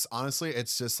it's honestly,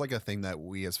 it's just like a thing that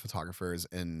we as photographers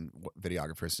and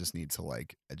videographers just need to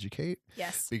like educate.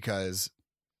 Yes. Because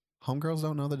homegirls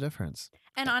don't know the difference.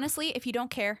 And honestly, if you don't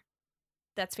care,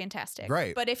 that's fantastic.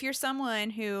 Right. But if you're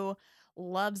someone who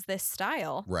loves this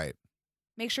style, right,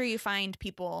 make sure you find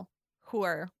people who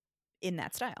are in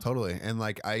that style. Totally. And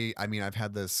like, I mean, I've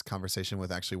had this conversation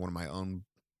with actually one of my own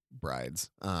brides,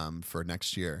 for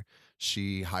next year.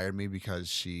 She hired me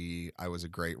because I was a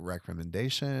great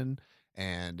recommendation,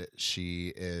 and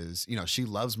she is, she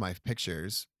loves my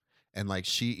pictures, and like,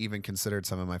 she even considered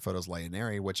some of my photos light and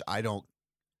airy, which I don't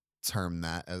term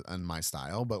that as in my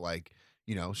style, but like,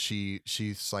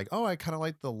 she's like, oh, I kind of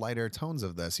like the lighter tones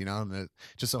of this, and it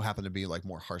just so happened to be like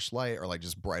more harsh light or like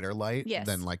just brighter light Yes.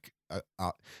 than like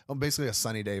basically a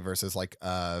sunny day versus like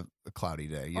a cloudy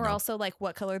day. Or also like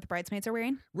what color the bridesmaids are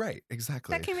wearing. Right,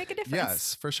 exactly. That can make a difference.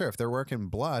 Yes, for sure. If they're working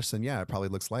blush, then yeah, it probably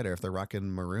looks lighter. If they're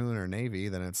rocking maroon or navy,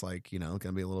 then it's like,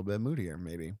 gonna be a little bit moodier,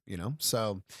 maybe,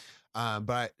 So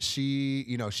but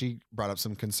she brought up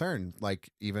some concern, like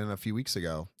even a few weeks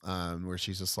ago, where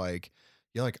she's just like,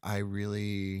 yeah, like I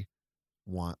really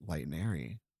want light and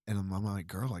airy. And I'm like,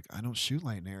 girl, like I don't shoot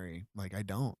light and airy. Like I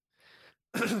don't.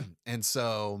 And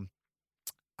so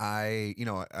I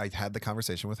had the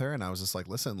conversation with her and I was just like,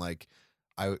 listen, like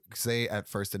cause they at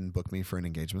first didn't book me for an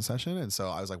engagement session. And so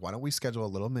I was like, why don't we schedule a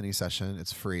little mini session?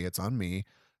 It's free. It's on me.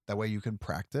 That way you can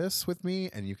practice with me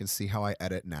and you can see how I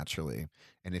edit naturally.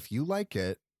 And if you like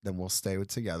it, then we'll stay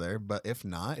together. But if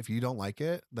not, if you don't like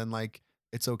it, then like,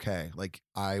 it's okay. Like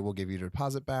I will give you the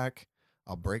deposit back.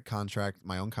 I'll break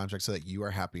my own contract so that you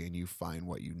are happy and you find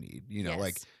what you need,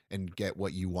 like, and get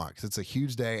what you want. Cause it's a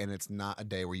huge day and it's not a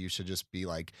day where you should just be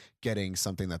like getting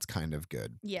something that's kind of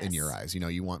good in your eyes.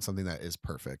 You want something that is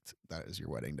perfect. That is your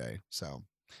wedding day. So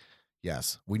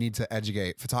yes, we need to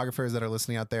educate photographers that are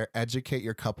listening out there. Educate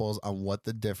your couples on what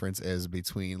the difference is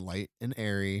between light and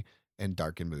airy and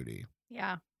dark and moody.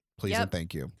 Yeah. Please and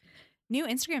thank you. New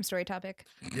Instagram story topic.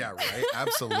 Yeah, right.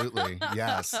 Absolutely.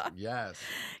 Yes. Yes.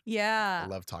 Yeah. I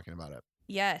love talking about it.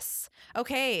 Yes.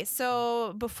 Okay.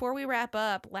 So before we wrap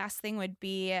up, last thing would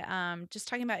be just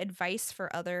talking about advice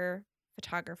for other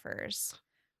photographers.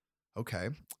 Okay.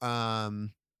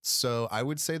 So I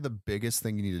would say the biggest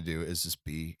thing you need to do is just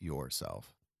be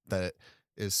yourself. That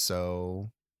is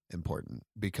so important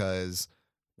because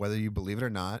whether you believe it or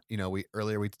not,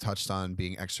 we touched on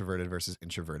being extroverted versus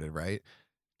introverted, right?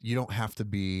 You don't have to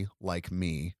be like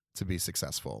me to be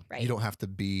successful. Right. You don't have to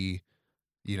be,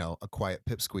 a quiet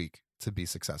pipsqueak to be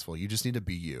successful. You just need to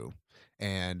be you.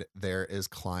 And there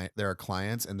are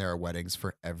clients and there are weddings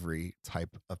for every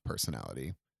type of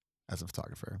personality as a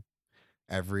photographer.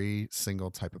 Every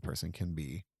single type of person can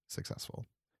be successful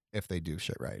if they do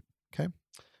shit right. Okay.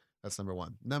 That's number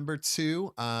one. Number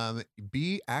two,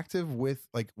 be active with,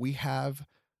 like, we have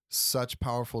such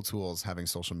powerful tools having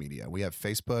social media. We have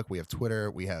Facebook, we have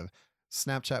Twitter, we have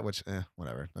Snapchat, which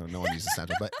whatever. No one uses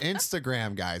Snapchat, but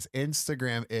Instagram, guys.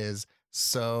 Instagram is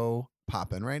so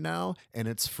popping right now and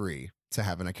it's free to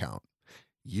have an account.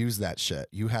 Use that shit.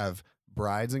 You have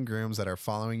brides and grooms that are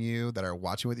following you, that are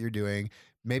watching what you're doing.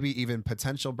 Maybe even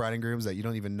potential bride and grooms that you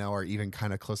don't even know are even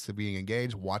kind of close to being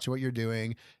engaged, watching what you're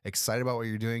doing, excited about what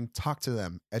you're doing. Talk to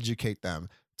them, educate them,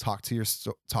 talk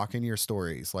in your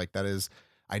stories. Like that is,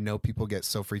 I know people get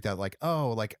so freaked out, like,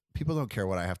 oh, like people don't care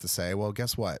what I have to say. Well,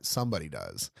 guess what? Somebody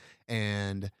does.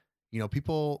 And,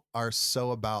 people are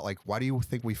so about like, why do you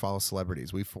think we follow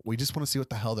celebrities? We just want to see what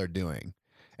the hell they're doing.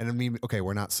 And I mean, okay,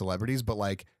 we're not celebrities, but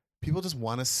like people just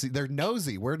want to see, they're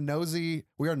nosy. We're nosy.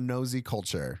 We are nosy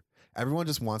culture. Everyone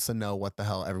just wants to know what the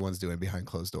hell everyone's doing behind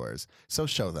closed doors. So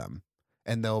show them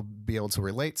and they'll be able to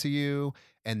relate to you.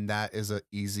 And that is an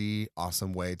easy,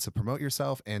 awesome way to promote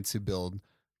yourself and to build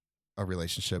a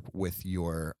relationship with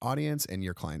your audience and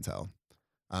your clientele.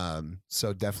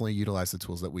 So definitely utilize the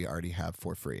tools that we already have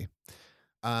for free.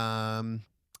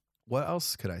 What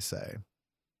else could I say?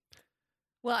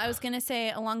 Well, I was going to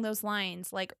say along those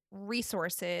lines, like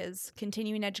resources,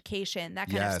 continuing education, that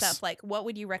kind of stuff. Like, what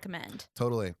would you recommend?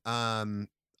 Totally.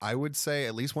 I would say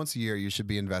at least once a year, you should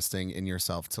be investing in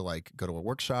yourself to like go to a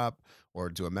workshop or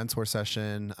do a mentor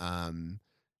session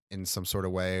in some sort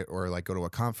of way, or like go to a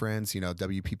conference.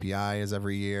 WPPI is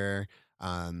every year.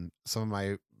 Some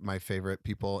of my favorite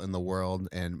people in the world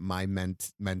and my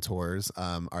mentors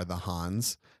are the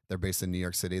Hans. They're based in New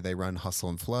York City. They run Hustle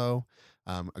and Flow.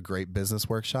 A great business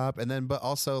workshop. And then, but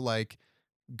also like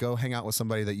go hang out with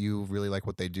somebody that you really like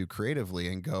what they do creatively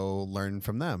and go learn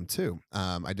from them too.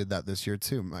 I did that this year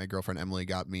too. My girlfriend Emily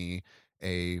got me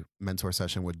a mentor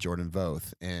session with Jordan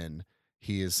Voth, and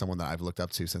he is someone that I've looked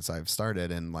up to since I've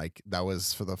started. And like, that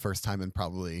was for the first time in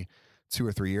probably 2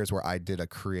 or 3 years where I did a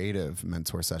creative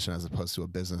mentor session as opposed to a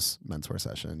business mentor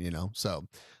session, So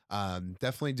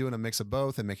definitely doing a mix of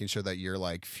both and making sure that you're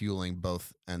like fueling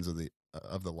both ends of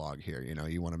the log here.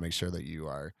 You want to make sure that you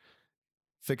are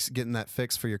getting that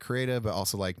fix for your creative, but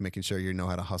also like making sure you know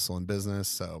how to hustle in business.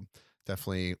 So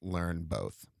definitely learn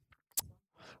both.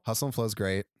 Hustle and Flow is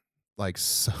great. Like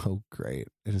so great.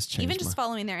 It has changed. Even just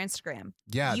following their Instagram.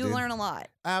 Yeah. You learn a lot.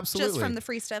 Absolutely. Just from the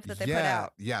free stuff that they put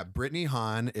out. Yeah. Brittany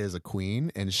Hahn is a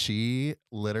queen, and she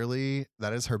literally,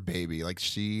 that is her baby. Like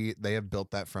they have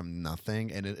built that from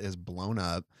nothing and it is blown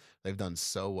up. They've done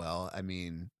so well. I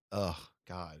mean, oh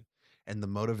God. and the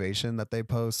motivation that they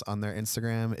post on their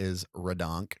Instagram is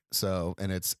redonk. So,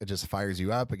 and it just fires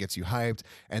you up, it gets you hyped,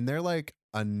 and they're like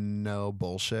a no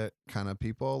bullshit kind of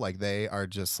people. Like they are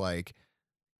just like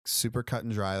super cut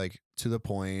and dry, like to the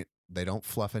point. They don't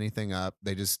fluff anything up.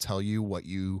 They just tell you what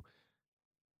you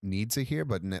need to hear,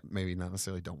 but maybe not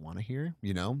necessarily don't want to hear,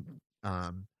 you know?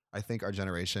 I think our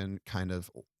generation kind of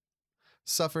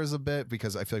suffers a bit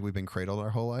because I feel like we've been cradled our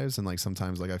whole lives. And like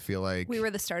sometimes like I feel like We were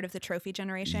the start of the trophy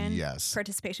generation. Yes.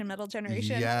 Participation medal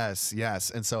generation. Yes.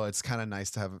 And so it's kind of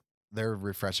nice to have, they're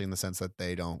refreshing in the sense that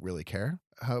they don't really care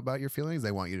about your feelings.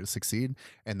 They want you to succeed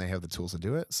and they have the tools to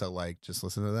do it. So like just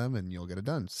listen to them and you'll get it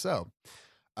done. So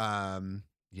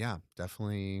yeah,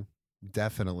 definitely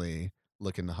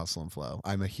look into Hustle and Flow.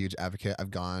 I'm a huge advocate.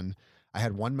 I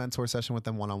had one mentor session with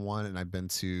them one-on-one, and I've been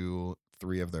to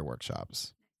 3 of their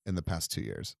workshops in the past 2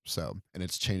 years. So, and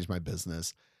it's changed my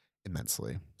business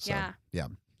immensely. So, yeah.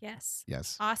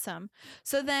 Yes. Awesome.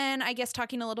 So then I guess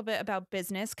talking a little bit about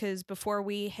business, because before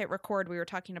we hit record, we were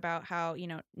talking about how,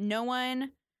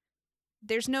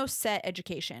 there's no set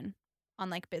education on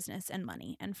like business and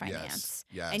money and finance.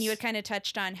 Yes. And you had kind of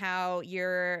touched on how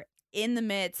you're in the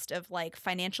midst of like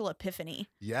financial epiphany.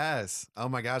 Yes. Oh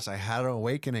my gosh. I had an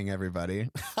awakening, everybody.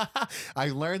 I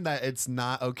learned that it's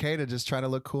not okay to just try to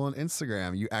look cool on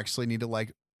Instagram. You actually need to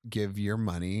like give your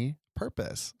money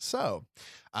purpose. So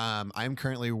I'm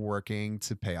currently working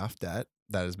to pay off debt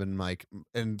that has been like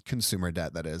in consumer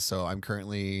debt, that is. So I'm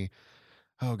currently,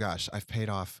 oh gosh, I've paid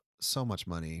off so much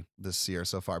money this year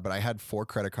so far, but I had 4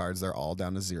 credit cards. They're all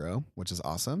down to 0, which is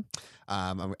awesome.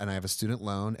 And I have a student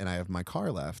loan and I have my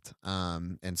car left.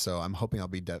 And so I'm hoping I'll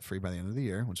be debt free by the end of the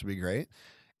year, which would be great.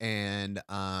 And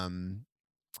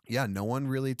yeah, no one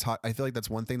really taught. I feel like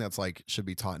that's one thing that's like should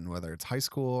be taught in whether it's high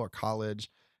school or college.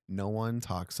 No one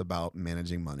talks about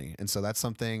managing money. And so that's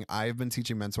something I've been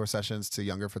teaching mentor sessions to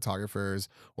younger photographers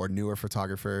or newer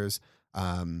photographers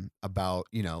about,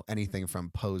 anything from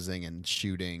posing and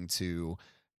shooting to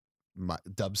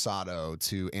Dubsado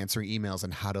to answering emails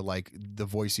and how to like the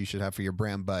voice you should have for your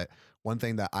brand. But one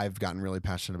thing that I've gotten really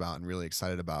passionate about and really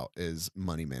excited about is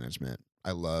money management.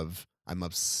 I'm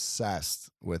obsessed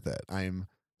with it. I'm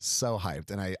so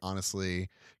hyped. And I honestly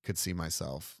could see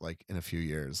myself like in a few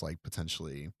years, like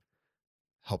potentially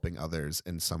helping others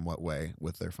in somewhat way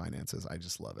with their finances. I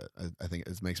just love it. I think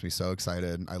it makes me so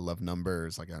excited. I love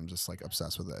numbers. Like I'm just like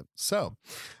obsessed with it. So,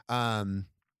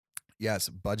 yes,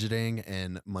 budgeting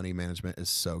and money management is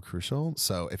so crucial.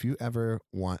 So if you ever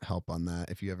want help on that,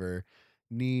 if you ever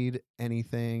need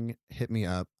anything, hit me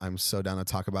up. I'm so down to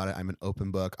talk about it. I'm an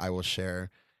open book. I will share,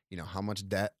 how much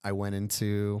debt I went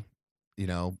into,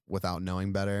 without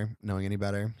knowing any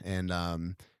better, and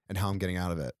how I'm getting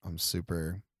out of it. I'm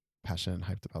super passionate and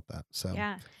hyped about that. So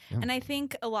yeah. And I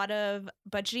think a lot of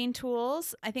budgeting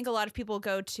tools, I think a lot of people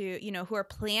go to, who are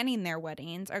planning their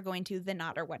weddings are going to the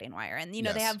Not Our Wedding Wire. And,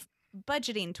 Yes. they have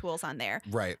budgeting tools on there.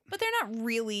 Right. But they're not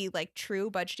really like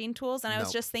true budgeting tools. And I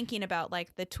was just thinking about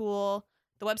like the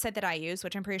website that I use,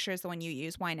 which I'm pretty sure is the one you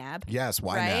use, YNAB. Yes,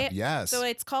 YNAB. Right? Yes. So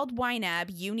it's called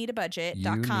YNAB,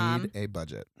 youneedabudget.com. You need a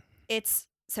budget. It's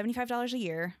 $75 a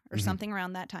year or Mhm. something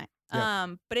around that time.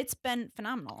 Yep. But it's been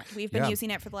phenomenal. We've been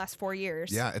using it for the last 4 years.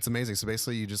 Yeah, it's amazing. So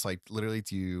basically you just like literally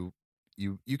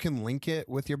you can link it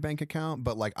with your bank account,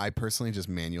 but like I personally just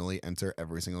manually enter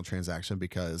every single transaction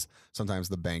because sometimes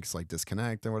the banks like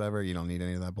disconnect or whatever. You don't need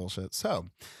any of that bullshit. So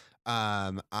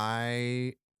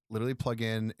I literally plug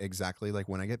in exactly like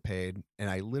when I get paid, and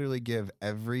I literally give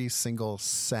every single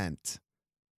cent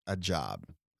a job.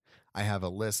 I have a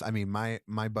list. I mean,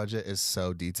 my budget is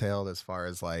so detailed as far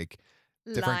as like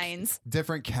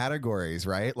different categories,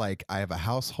 right? Like I have a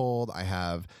household, I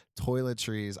have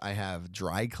toiletries, I have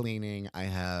dry cleaning, I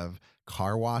have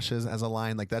car washes as a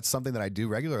line. Like that's something that I do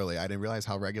regularly. I didn't realize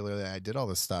how regularly I did all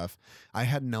this stuff. I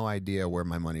had no idea where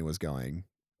my money was going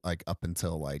like up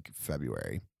until like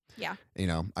February. Yeah.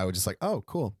 I would just like, oh,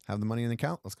 cool. Have the money in the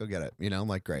account. Let's go get it.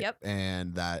 Like great. Yep.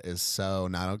 And that is so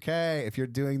not okay. If you're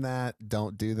doing that,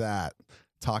 don't do that.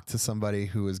 Talk to somebody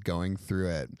who is going through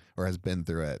it or has been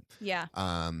through it. Yeah.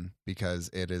 Because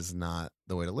it is not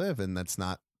the way to live, and that's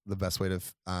not the best way to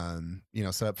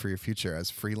set up for your future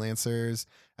as freelancers,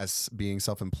 as being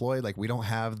self-employed. Like we don't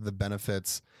have the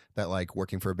benefits that like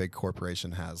working for a big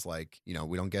corporation has. Like, we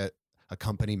don't get a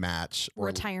company match or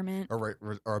retirement or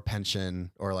a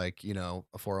pension or like,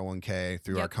 a 401k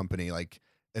through our company. Like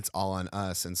it's all on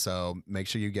us. And so make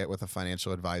sure you get with a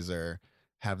financial advisor,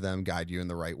 have them guide you in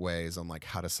the right ways on like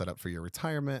how to set up for your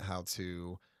retirement, how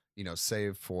to,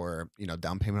 save for,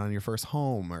 down payment on your first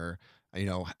home, or,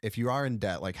 if you are in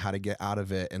debt, like how to get out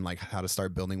of it and like how to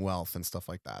start building wealth and stuff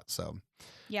like that. So,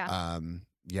 yeah.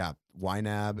 yeah,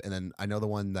 YNAB. And then I know the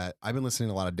one that I've been listening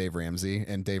to a lot of Dave Ramsey,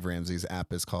 and Dave Ramsey's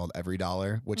app is called Every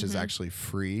Dollar, which is actually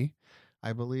free,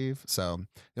 I believe. So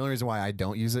the only reason why I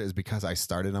don't use it is because I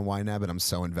started on YNAB and I'm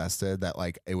so invested that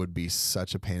like it would be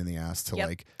such a pain in the ass to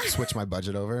like switch my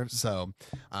budget over. So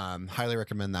highly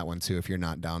recommend that one too if you're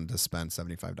not down to spend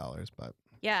 $75. But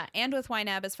yeah, and with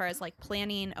YNAB, as far as like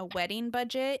planning a wedding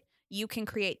budget, you can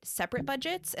create separate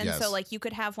budgets. And so like you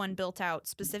could have one built out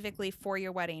specifically for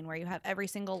your wedding where you have every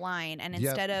single line. And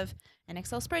instead of an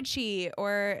Excel spreadsheet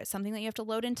or something that you have to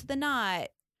load into the Knot,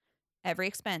 every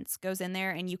expense goes in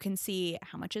there and you can see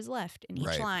how much is left in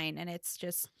each line. And it's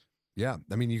just... yeah.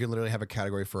 I mean, you can literally have a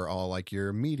category for all like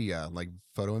your media, like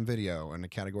photo and video, and a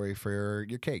category for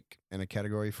your cake, and a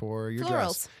category for your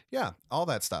dress. Yeah. All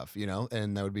that stuff, you know,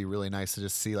 and that would be really nice to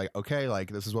just see like, okay, like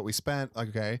this is what we spent.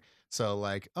 Okay. So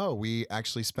like, oh, we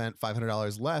actually spent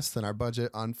 $500 less than our budget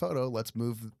on photo. Let's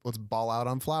ball out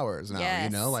on flowers now, you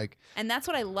know, like. And that's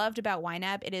what I loved about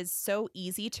YNAB. It is so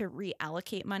easy to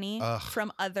reallocate money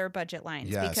from other budget lines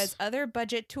because other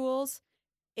budget tools,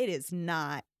 it is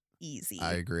not easy.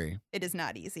 I agree. It is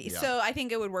not easy. Yeah. So I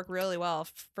think it would work really well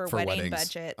for wedding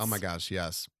budgets. Oh my gosh.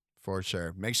 Yes, for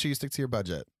sure. Make sure you stick to your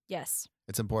budget. Yes.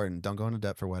 It's important. Don't go into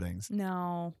debt for weddings.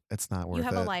 No. It's not worth it. You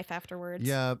have a life afterwards.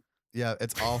 Yeah. Yeah,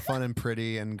 it's all fun and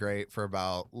pretty and great for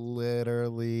about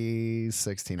literally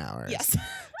 16 hours. Yes.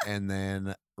 And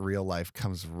then real life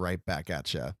comes right back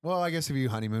at you. Well, I guess if you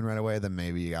honeymoon right away, then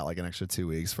maybe you got like an extra 2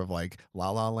 weeks from like La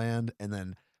La Land, and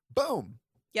then boom.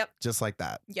 Yep. Just like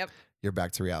that. Yep. You're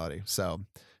back to reality. So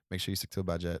make sure you stick to a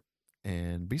budget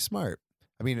and be smart.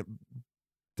 I mean,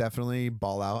 definitely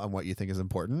ball out on what you think is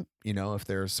important. You know, if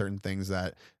there are certain things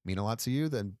that mean a lot to you,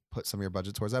 then put some of your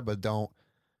budget towards that, but don't,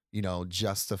 you know,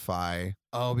 justify,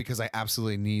 oh, because I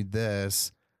absolutely need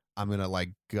this, I'm going to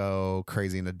like go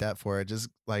crazy into debt for it. Just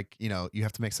like, you know, you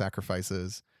have to make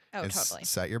sacrifices and totally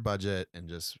set your budget and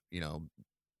just, you know,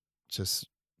 just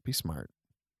be smart,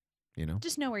 you know,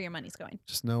 just know where your money's going.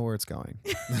 Just know where it's going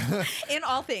in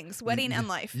all things, wedding and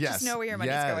life. Yes. Just know where your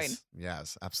money's going.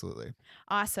 Yes, absolutely.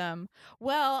 Awesome.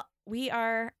 Well, we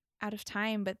are out of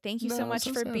time, but thank you so much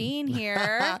for being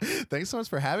here. Thanks so much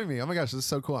for having me. Oh my gosh, this is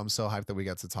so cool. I'm so hyped that we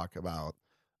got to talk about,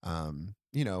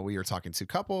 you know, we were talking to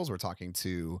couples, we're talking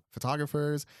to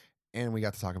photographers, and we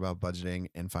got to talk about budgeting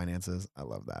and finances. I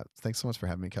love that. Thanks so much for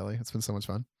having me, Kelly. It's been so much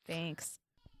fun. Thanks.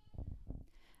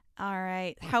 All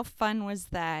right. How fun was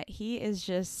that? He is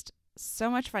just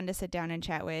so much fun to sit down and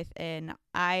chat with. And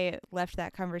I left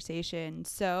that conversation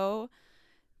so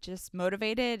just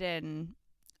motivated and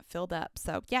filled up.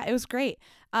 So yeah, it was great.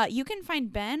 You can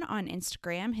find Ben on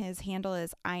Instagram. His handle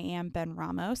is I am Ben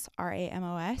Ramos,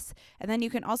 Ramos. And then you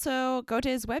can also go to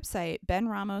his website,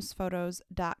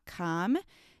 benramosphotos.com.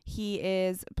 He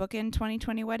is booking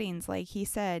 2020 weddings, like he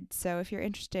said. So if you're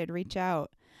interested, reach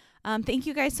out. Thank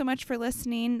you guys so much for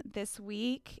listening this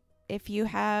week. If you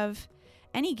have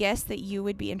any guests that you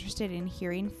would be interested in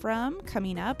hearing from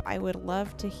coming up, I would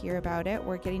love to hear about it.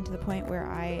 We're getting to the point where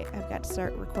I have got to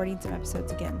start recording some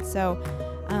episodes again. So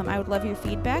I would love your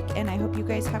feedback, and I hope you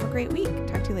guys have a great week.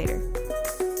 Talk to you later.